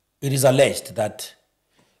 it is alleged that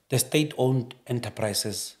the state-owned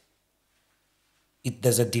enterprises,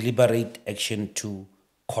 there's a deliberate action to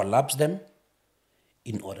collapse them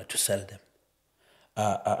in order to sell them.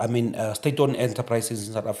 State-owned enterprises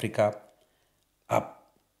in South Africa are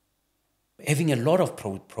having a lot of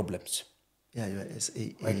problems. Yeah, you are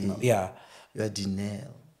SAA. Right now. Yeah. You are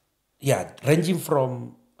denial. Yeah, ranging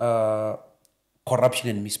from corruption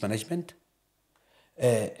and mismanagement,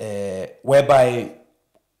 whereby,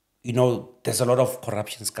 there's a lot of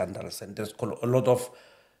corruption scandals and there's a lot of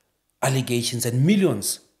allegations and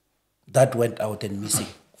millions that went out and missing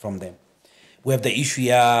from them. We have the issue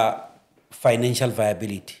here, financial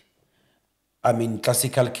viability.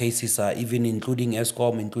 Classical cases are even including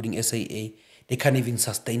ESCOM, including SAA, they can't even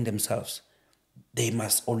sustain themselves. They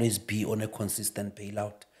must always be on a consistent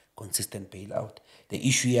bailout. The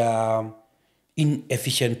issue here,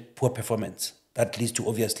 inefficient, poor performance. That leads to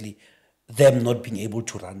obviously them not being able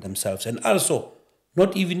to run themselves and also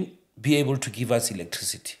not even be able to give us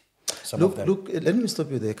electricity. Look, let me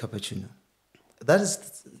stop you there, Cappuccino. That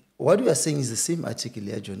is, what you are saying is the same article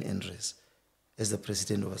here, John Andres, as the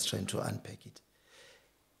president was trying to unpack it.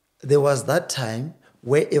 There was that time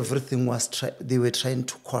where everything was, they were trying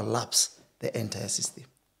to collapse the entire system.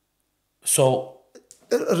 So,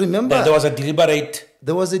 remember, there was a deliberate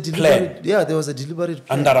plan. Yeah, there was a deliberate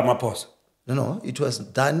plan. Under Ramaphosa. No, it was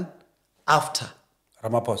done after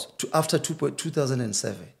Ramaphosa. After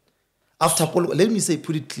 2007. Let me say,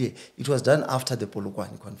 put it clear, it was done after the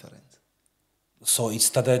Polokwane conference. So it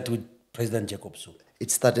started with President Jacob Zuma. It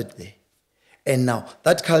started there. And now,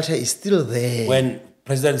 that culture is still there. When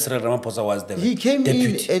President Cyril Ramaphosa was there, he came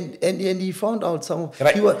deputy. in and he found out some of...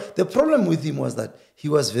 Right. The problem with him was that he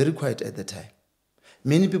was very quiet at the time.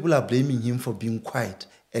 Many people are blaming him for being quiet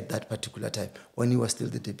at that particular time when he was still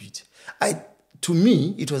the deputy. To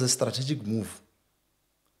me, it was a strategic move.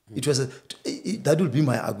 That would be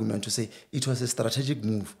my argument, to say it was a strategic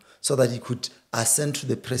move so that he could ascend to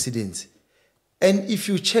the presidency. And if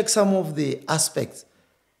you check some of the aspects,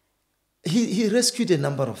 he rescued a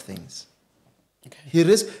number of things. Okay.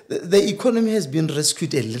 The economy has been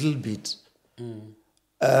rescued a little bit.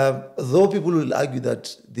 Though people will argue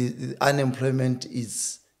that the unemployment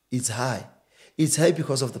is high. It's high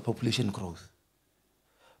because of the population growth.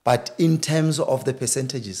 But in terms of the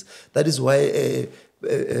percentages, that is why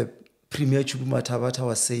Premier Chubuma Tabata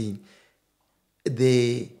was saying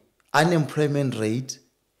the unemployment rate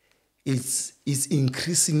is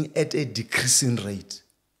increasing at a decreasing rate.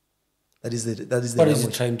 That is the What language. is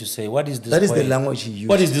he trying to say? What is this? That is the language he used.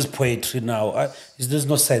 What is this poetry now? There's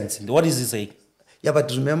no sense in it. What is he saying? Yeah,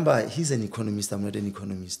 but remember, he's an economist. I'm not an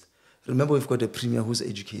economist. Remember, we've got a premier who's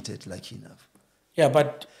educated, lucky enough. Yeah,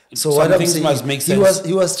 but so some what things I'm saying, must make sense.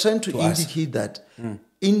 He was trying to us. indicate that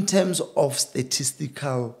in terms of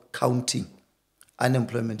statistical counting,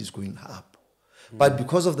 unemployment is going up. But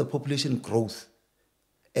because of the population growth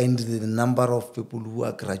and the number of people who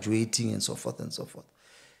are graduating and so forth,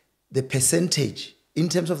 the percentage, in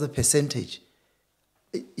terms of the percentage,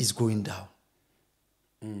 is going down.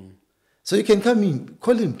 So you can come in,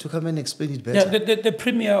 call him to come and explain it better. Yeah, the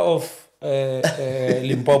premier of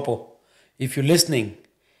Limpopo, if you're listening,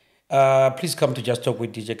 please come to Just Talk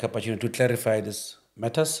with DJ Cappuccino to clarify these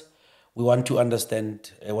matters. We want to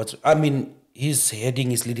understand he's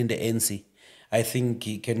leading the ANC. I think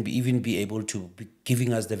he can even be able to be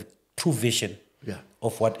giving us the true vision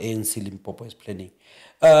of what ANC Limpopo is planning.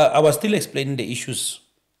 I was still explaining the issues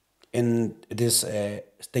in this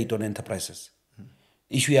state-owned enterprises.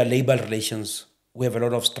 Issue are labor relations. We have a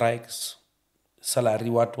lot of strikes, salary,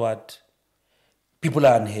 what. People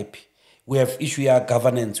are unhappy. We have issue here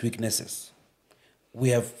governance weaknesses. We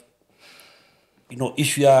have,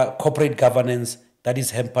 issue here corporate governance that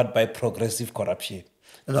is hampered by progressive corruption.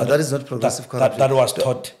 No, that is not progressive corruption. That was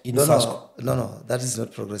taught in SASCO. No, that is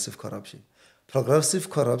not progressive corruption. Progressive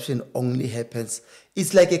corruption only happens,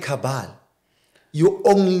 it's like a cabal. You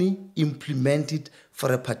only implement it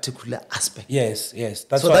for a particular aspect. Yes.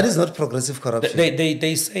 So that is not progressive corruption.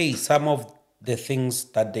 They say some of the things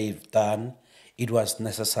that they've done it was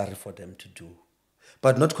necessary for them to do.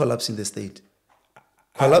 But not collapsing the state.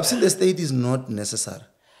 Collapsing the state is not necessary.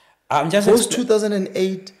 I'm just Post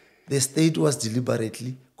 2008, the state was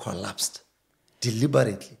deliberately collapsed.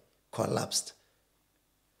 Deliberately collapsed.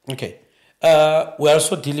 Okay. We're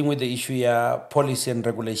also dealing with the issue here, policy and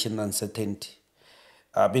regulation uncertainty.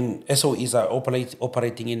 I mean, SOEs are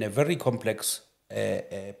operating in a very complex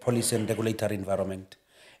policy and regulatory environment,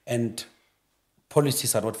 and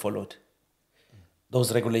policies are not followed.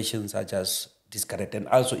 Those regulations are just discarded. And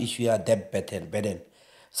also issue here, debt burden.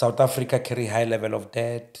 South Africa carry high level of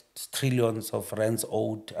debt, trillions of rands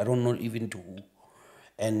owed, I don't know even to who,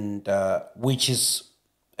 and which is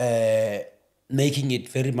making it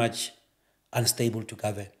very much unstable to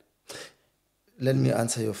govern. Let me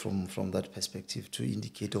answer you from that perspective to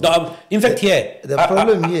indicate. No, in fact, here, the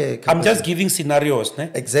problem here, I'm just giving scenarios, ne?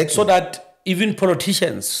 Exactly, so that even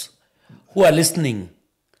politicians who are listening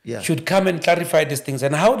should come and clarify these things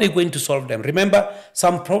and how they're going to solve them. Remember,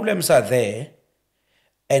 some problems are there,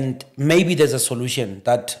 and maybe there's a solution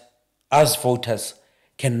that us voters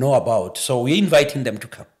can know about. So we're inviting them to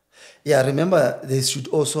come. Yeah, remember, they should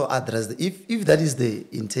also address, if that is the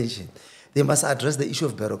intention, they must address the issue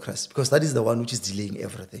of bureaucracy, because that is the one which is delaying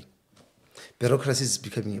everything. Bureaucracy is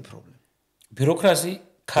becoming a problem. Bureaucracy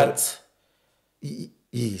cuts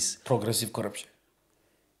yes. progressive corruption.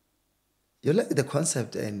 You like the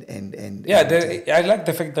concept and I like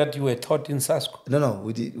the fact that you were taught in SASCO. No,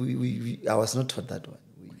 I was not taught that one.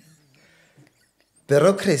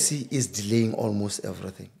 Bureaucracy is delaying almost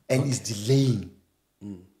everything and is delaying.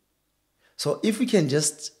 So if we can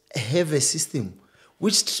just have a system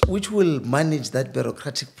which will manage that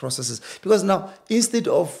bureaucratic processes, because now instead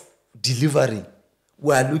of delivering,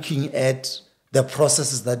 we are looking at the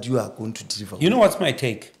processes that you are going to deliver. You know what's my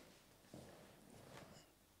take,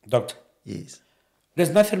 Doctor? Yes.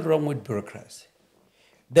 There's nothing wrong with bureaucracy.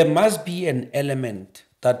 There must be an element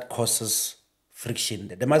that causes friction.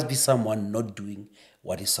 There must be someone not doing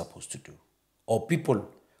what he's supposed to do, or people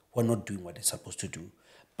who are not doing what they're supposed to do.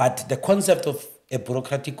 But the concept of a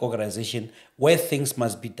bureaucratic organization where things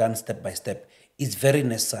must be done step by step is very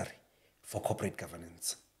necessary for corporate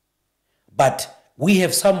governance. But we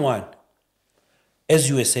have someone, as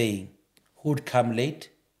you were saying, who would come late,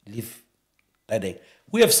 leave that day.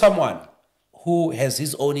 We have someone who has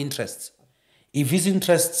his own interests. If his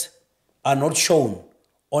interests are not shown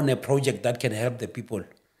on a project that can help the people,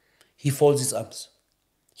 he folds his arms.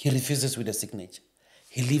 He refuses with a signature.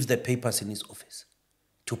 He leaves the papers in his office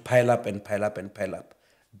to pile up and pile up and pile up.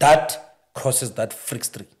 That causes that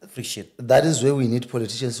friction. That is where we need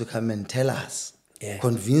politicians to come and tell us,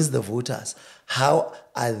 convince the voters, how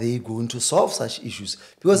are they going to solve such issues?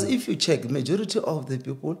 Because if you check, the majority of the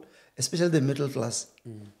people, especially the middle class,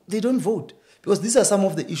 they don't vote. Because these are some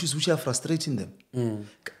of the issues which are frustrating them.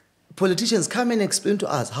 Politicians, come and explain to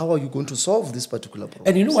us, how are you going to solve this particular problem?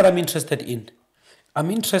 And you know what I'm interested in?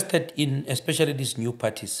 I'm interested in, especially these new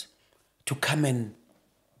parties, to come and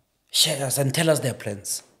share us and tell us their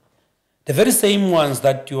plans. The very same ones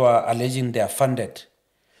that you are alleging they are funded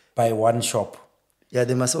by one shop. Yeah,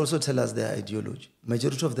 they must also tell us their ideology.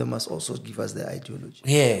 Majority of them must also give us their ideology.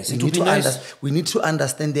 Yes, it would be nice. We need to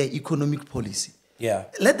understand their economic policy. Yeah.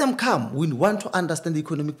 Let them come. We want to understand the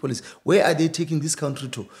economic policy. Where are they taking this country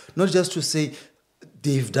to? Not just to say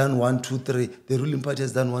they've done 1, 2, 3. The ruling party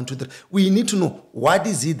has done 1, 2, 3. We need to know what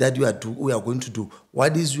is it that we are going to do.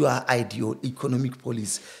 What is your ideal economic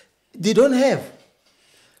policy? They don't have.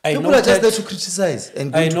 People are just there to criticize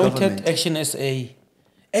and go to government. I noted Action SA.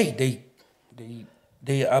 Hey,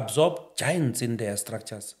 they absorb giants in their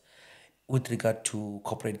structures with regard to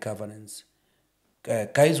corporate governance.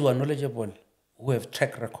 Guys who are knowledgeable, who have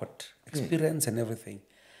track record, experience and everything.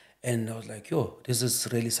 And I was like, this is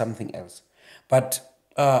really something else. But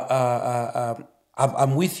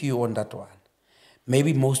I'm with you on that one.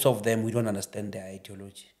 Maybe most of them, we don't understand their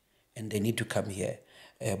ideology. And they need to come here.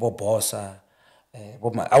 Mabotha.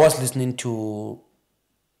 I was listening to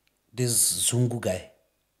this Zungu guy.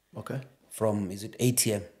 Okay. From, is it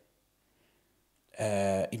ATM?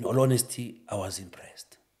 In all honesty, I was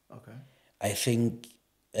impressed. Okay. I think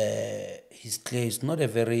he's clear. He's not a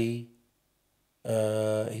very,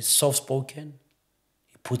 he's soft-spoken.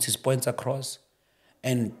 He puts his points across.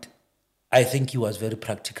 And I think he was very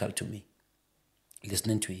practical to me,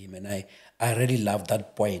 listening to him. And I really love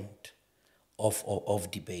that point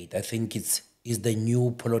of debate. I think it's the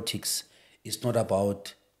new politics. It's not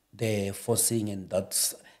about the forcing and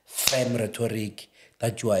that's firm rhetoric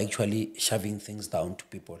that you are actually shoving things down to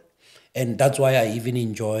people. And that's why I even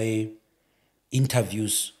enjoy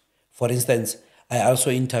interviews. For instance, I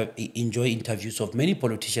also enjoy interviews of many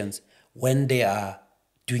politicians when they are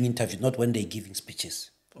doing interviews, not when they're giving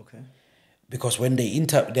speeches. Okay. Because when they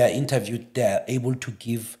are interviewed, they are able to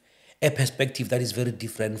give a perspective that is very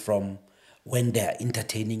different from when they are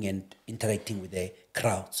entertaining and interacting with the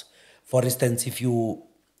crowds. For instance, if you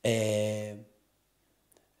get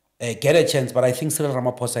a chance, but I think Cyril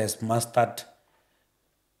Ramaphosa has mastered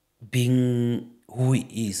being who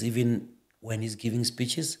he is, even when he's giving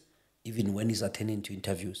speeches, even when he's attending to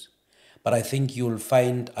interviews. But I think you'll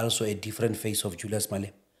find also a different face of Julius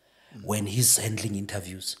Malema when he's handling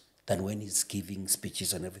interviews than when he's giving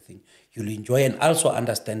speeches and everything. You'll enjoy and also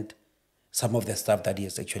understand some of the stuff that he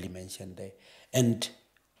has actually mentioned there. And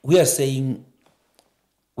we are saying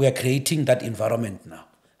we are creating that environment now.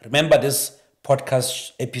 Remember, this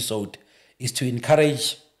podcast episode is to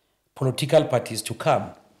encourage political parties to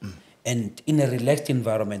come and in a relaxed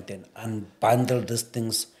environment and unbundle these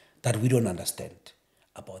things that we don't understand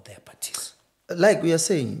about their parties. Like we are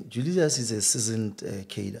saying, Julius is a seasoned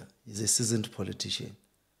cadre. He's a seasoned politician.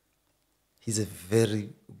 He's a very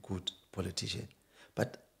good politician.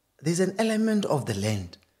 But there's an element of the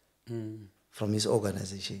land from his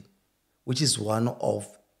organization, which is one of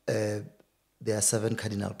their 7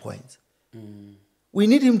 cardinal points. We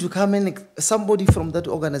need him to come and, somebody from that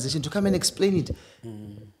organization to come and explain it.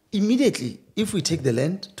 Immediately, if we take the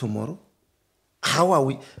land tomorrow, how are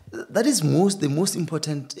we? That is the most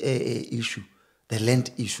important issue, the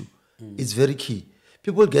land issue. It's very key.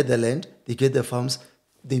 People get the land, they get the farms,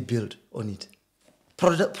 they build on it.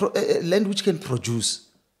 Land which can produce.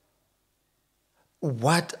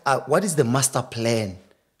 What is the master plan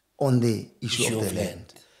on the issue of the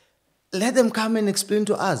land? Let them come and explain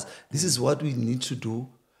to us. This is what we need to do.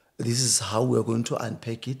 This is how we're going to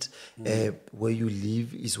unpack it. Where you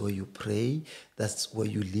live is where you pray. That's where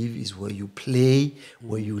you live is where you play.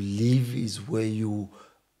 Where you live is where you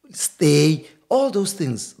stay. All those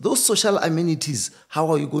things, those social amenities,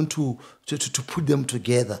 how are you going to put them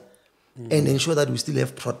together and ensure that we still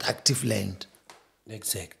have productive land?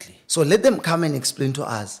 Exactly. So let them come and explain to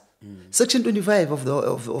us. Section 25 of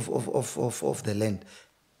the land,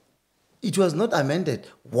 it was not amended.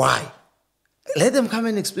 Why? Let them come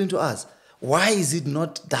and explain to us. Why is it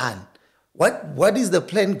not done? What is the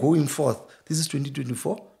plan going forth? This is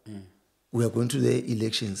 2024. We are going to the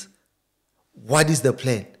elections. What is the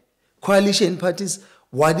plan? Coalition parties,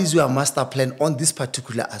 what is your master plan on this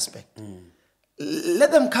particular aspect?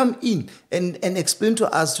 Let them come in and explain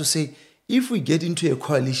to us to say, if we get into a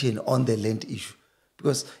coalition on the land issue,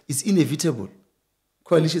 because it's inevitable.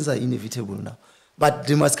 Coalitions are inevitable now. But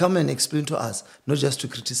they must come and explain to us, not just to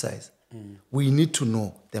criticize. We need to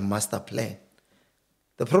know the master plan.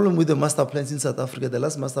 The problem with the master plans in South Africa, the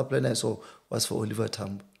last master plan I saw was for Oliver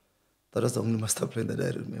Tambo. That was the only master plan that I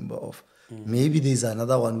remember of. Maybe there's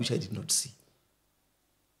another one which I did not see.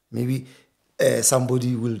 Maybe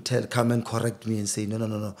somebody will come and correct me and say,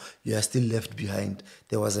 no, you are still left behind.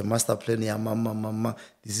 There was a master plan here, mama,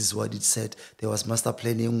 this is what it said. There was master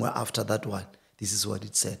planning after that one. This is what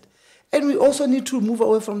it said. And we also need to move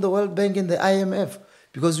away from the World Bank and the IMF,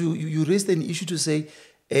 because you raised an issue to say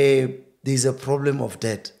there's a problem of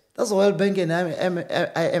debt. That's the World Bank and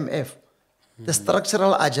IMF. The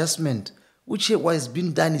structural adjustment, which was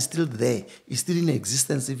being done, is still there. It's still in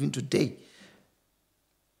existence even today.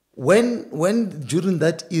 When during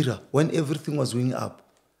that era, when everything was going up,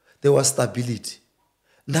 there was stability.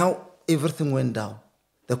 Now everything went down.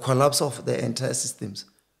 The collapse of the entire systems.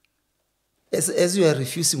 As you are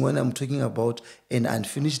refusing when I'm talking about an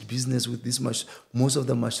unfinished business with this most of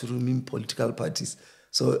the mushrooming political parties.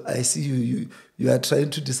 So I see you are trying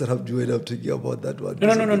to disrupt me when I'm talking about that one. No,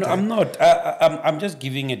 I'm not. I'm just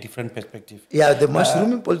giving a different perspective. Yeah, the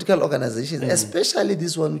mushrooming political organizations, especially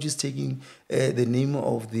this one which is taking the name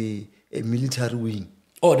of the military wing.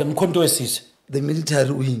 Oh, the Mkhonto. The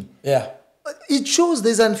military wing. Yeah. It shows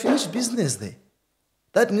there's unfinished business there.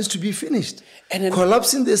 That needs to be finished. And then,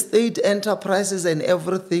 collapsing the state enterprises and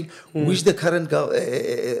everything, which the current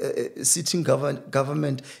sitting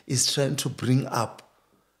government is trying to bring up.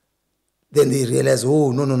 Then they realize,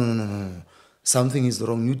 oh, no. Something is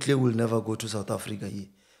wrong. Nuclear will never go to South Africa here.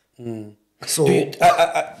 So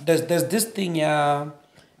there's this thing, a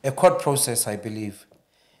court process, I believe,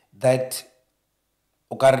 that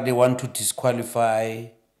they want to disqualify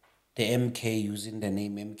the MK using the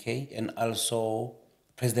name MK and also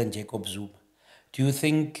President Jacob Zuma. Do you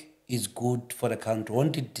think it's good for the country?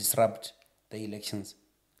 Won't it disrupt the elections?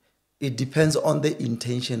 It depends on the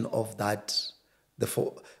intention of that.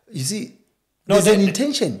 You see, there's an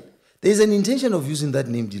intention. There's an intention of using that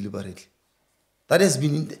name deliberately. That has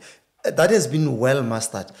been well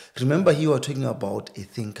mastered. Remember, you were talking about a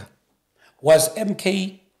thinker. Was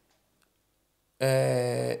MK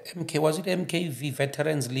MK, was it MKV,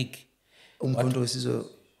 Veterans League? Umkhonto Wesizwe,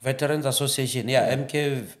 Veterans Association, yeah,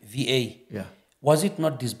 MKVA. yeah. Was it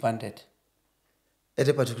not disbanded? At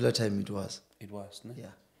a particular time it was. It was, no? Yeah.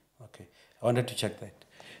 Okay. I wanted to check that.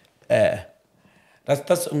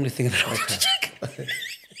 That's the only thing that I wanted to check.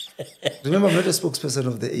 Remember, I'm not a spokesperson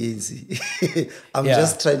of the ANC. I'm Yeah.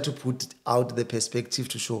 just trying to put out the perspective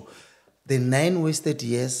to show the 9 wasted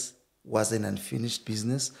years was an unfinished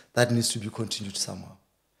business that needs to be continued somehow.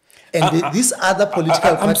 And these other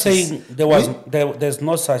political I'm parties... saying there's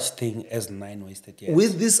no such thing as 9 wasted years.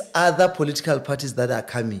 With these other political parties that are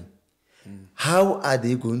coming, how are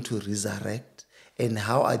they going to resurrect and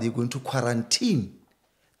how are they going to quarantine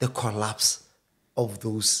the collapse of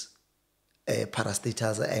those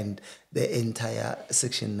parastatals and the entire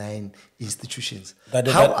Section 9 institutions?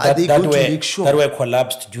 How are they going to make sure that were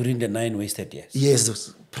collapsed during the 9 wasted years?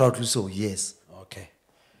 Yes, proudly so, yes. Okay.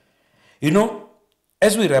 You know,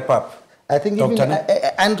 as we wrap up, I think even Dr.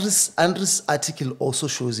 Andrew's article also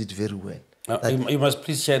shows it very well. You must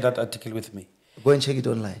please share that article with me. Go and check it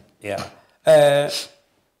online. Yeah.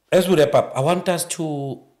 As we wrap up, I want us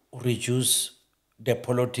to reduce the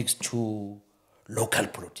politics to local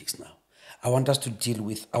politics now. I want us to deal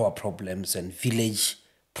with our problems and village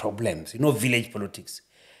problems, village politics.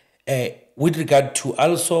 With regard to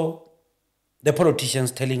also the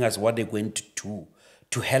politicians telling us what they're going to do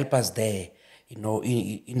to help us there, in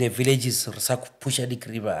the villages,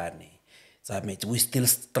 we still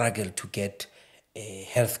struggle to get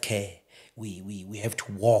health care. We have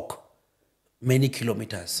to walk many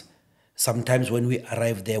kilometers. Sometimes when we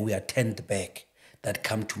arrive there, we are turned back that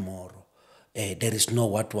come tomorrow. There is no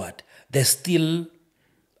what. There's still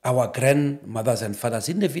our grandmothers and fathers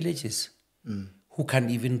in the villages who can't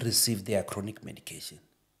even receive their chronic medication.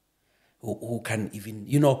 Who can even,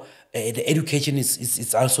 the education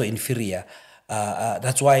is also inferior.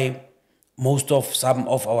 That's why some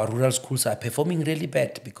of our rural schools are performing really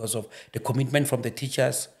bad because of the commitment from the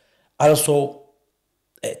teachers. Also,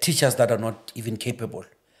 teachers that are not even capable.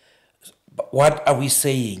 But what are we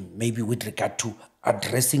saying, maybe with regard to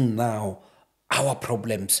addressing now our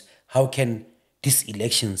problems? How can these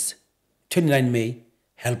elections, 29 May,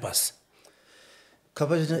 help us?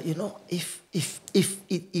 Kabajina,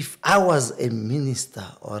 if I was a minister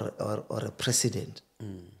or a president,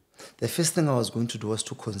 the first thing I was going to do was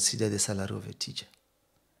to consider the salary of a teacher.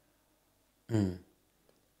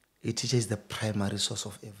 A teacher is the primary source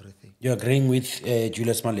of everything. You're agreeing with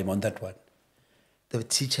Julius Malem on that one? The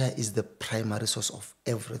teacher is the primary source of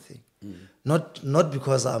everything. Not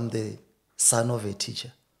because I'm the son of a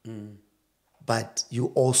teacher, but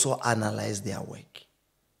you also analyze their work.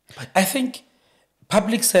 But I think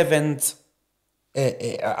public servants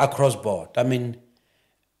across board,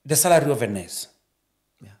 the salary of a nurse,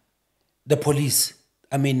 the police,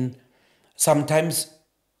 sometimes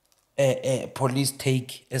police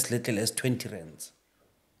take as little as 20 rands.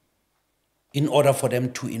 In order for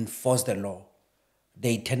them to enforce the law,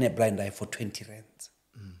 they turn a blind eye for 20 rands.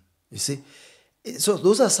 You see, so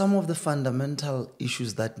those are some of the fundamental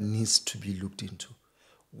issues that needs to be looked into.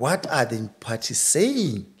 What are the parties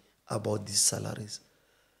saying about these salaries?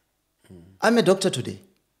 I'm a doctor today.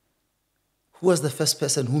 Who was the first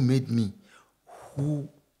person who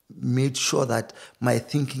made sure that my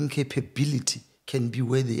thinking capability can be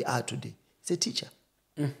where they are today? It's a teacher.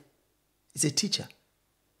 It's a teacher.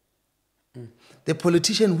 The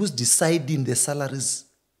politician who's deciding the salaries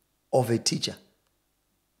of a teacher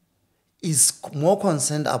is more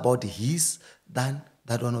concerned about his than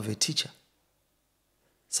that one of a teacher.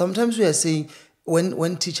 Sometimes we are saying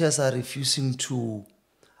when teachers are refusing to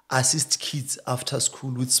assist kids after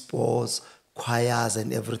school with sports, choirs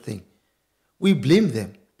and everything, we blame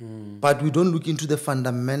them, but we don't look into the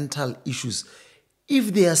fundamental issues.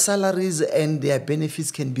 If their salaries and their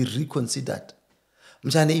benefits can be reconsidered,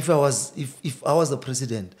 if I was the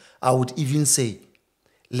president, I would even say,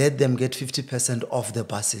 let them get 50% off the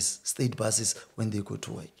buses, state buses, when they go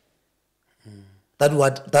to work.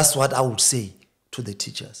 That's what I would say to the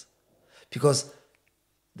teachers. Because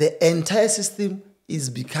the entire system is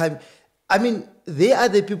becoming... they are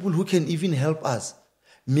the people who can even help us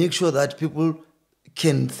make sure that people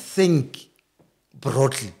can think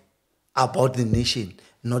broadly about the nation,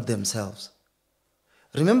 not themselves.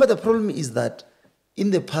 Remember, the problem is that in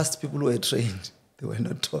the past, people were trained. They were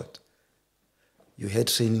not taught. You had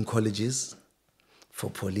training colleges for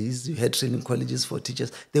police. You had training colleges for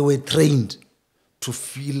teachers. They were trained to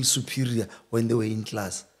feel superior when they were in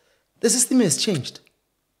class. The system has changed.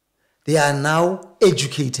 They are now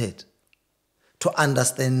educated to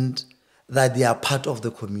understand that they are part of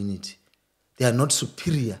the community. They are not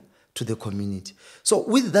superior to the community. So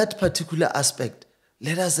with that particular aspect,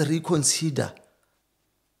 let us reconsider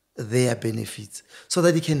their benefits so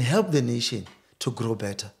that it can help the nation to grow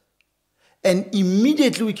better. And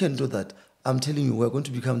immediately we can do that. I'm telling you, we're going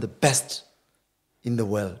to become the best in the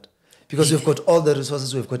world because we've got all the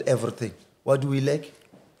resources, we've got everything. What do we lack?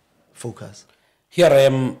 Focus. Here I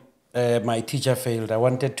am, my teacher failed. I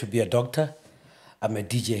wanted to be a doctor. I'm a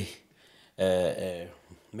DJ,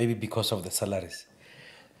 maybe because of the salaries.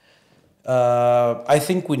 I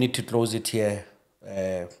think we need to close it here,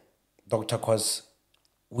 Doctor, because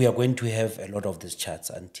we are going to have a lot of these chats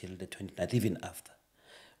until the 29th, even after,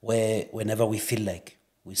 where whenever we feel like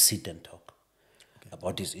we sit and talk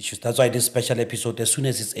about these issues. That's why this special episode, as soon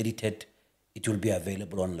as it's edited, it will be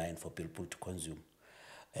available online for people to consume.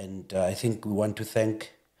 And I think we want to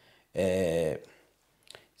thank it's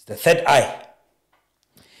the Third Eye.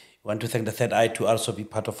 We want to thank the Third Eye to also be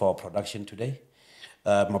part of our production today.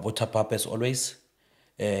 Mabotha Papa, as always,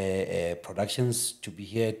 productions to be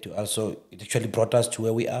here to also, it actually brought us to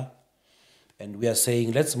where we are. And we are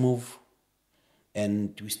saying, let's move.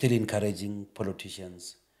 And we're still encouraging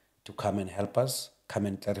politicians to come and help us, come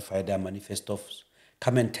and clarify their manifestos,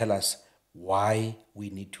 come and tell us why we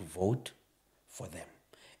need to vote for them.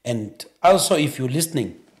 And also, if you're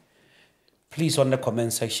listening, please on the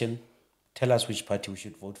comment section, tell us which party we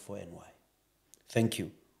should vote for and why. Thank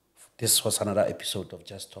you. This was another episode of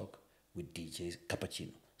Just Talk with DJ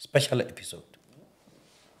Cappuccino. Special episode.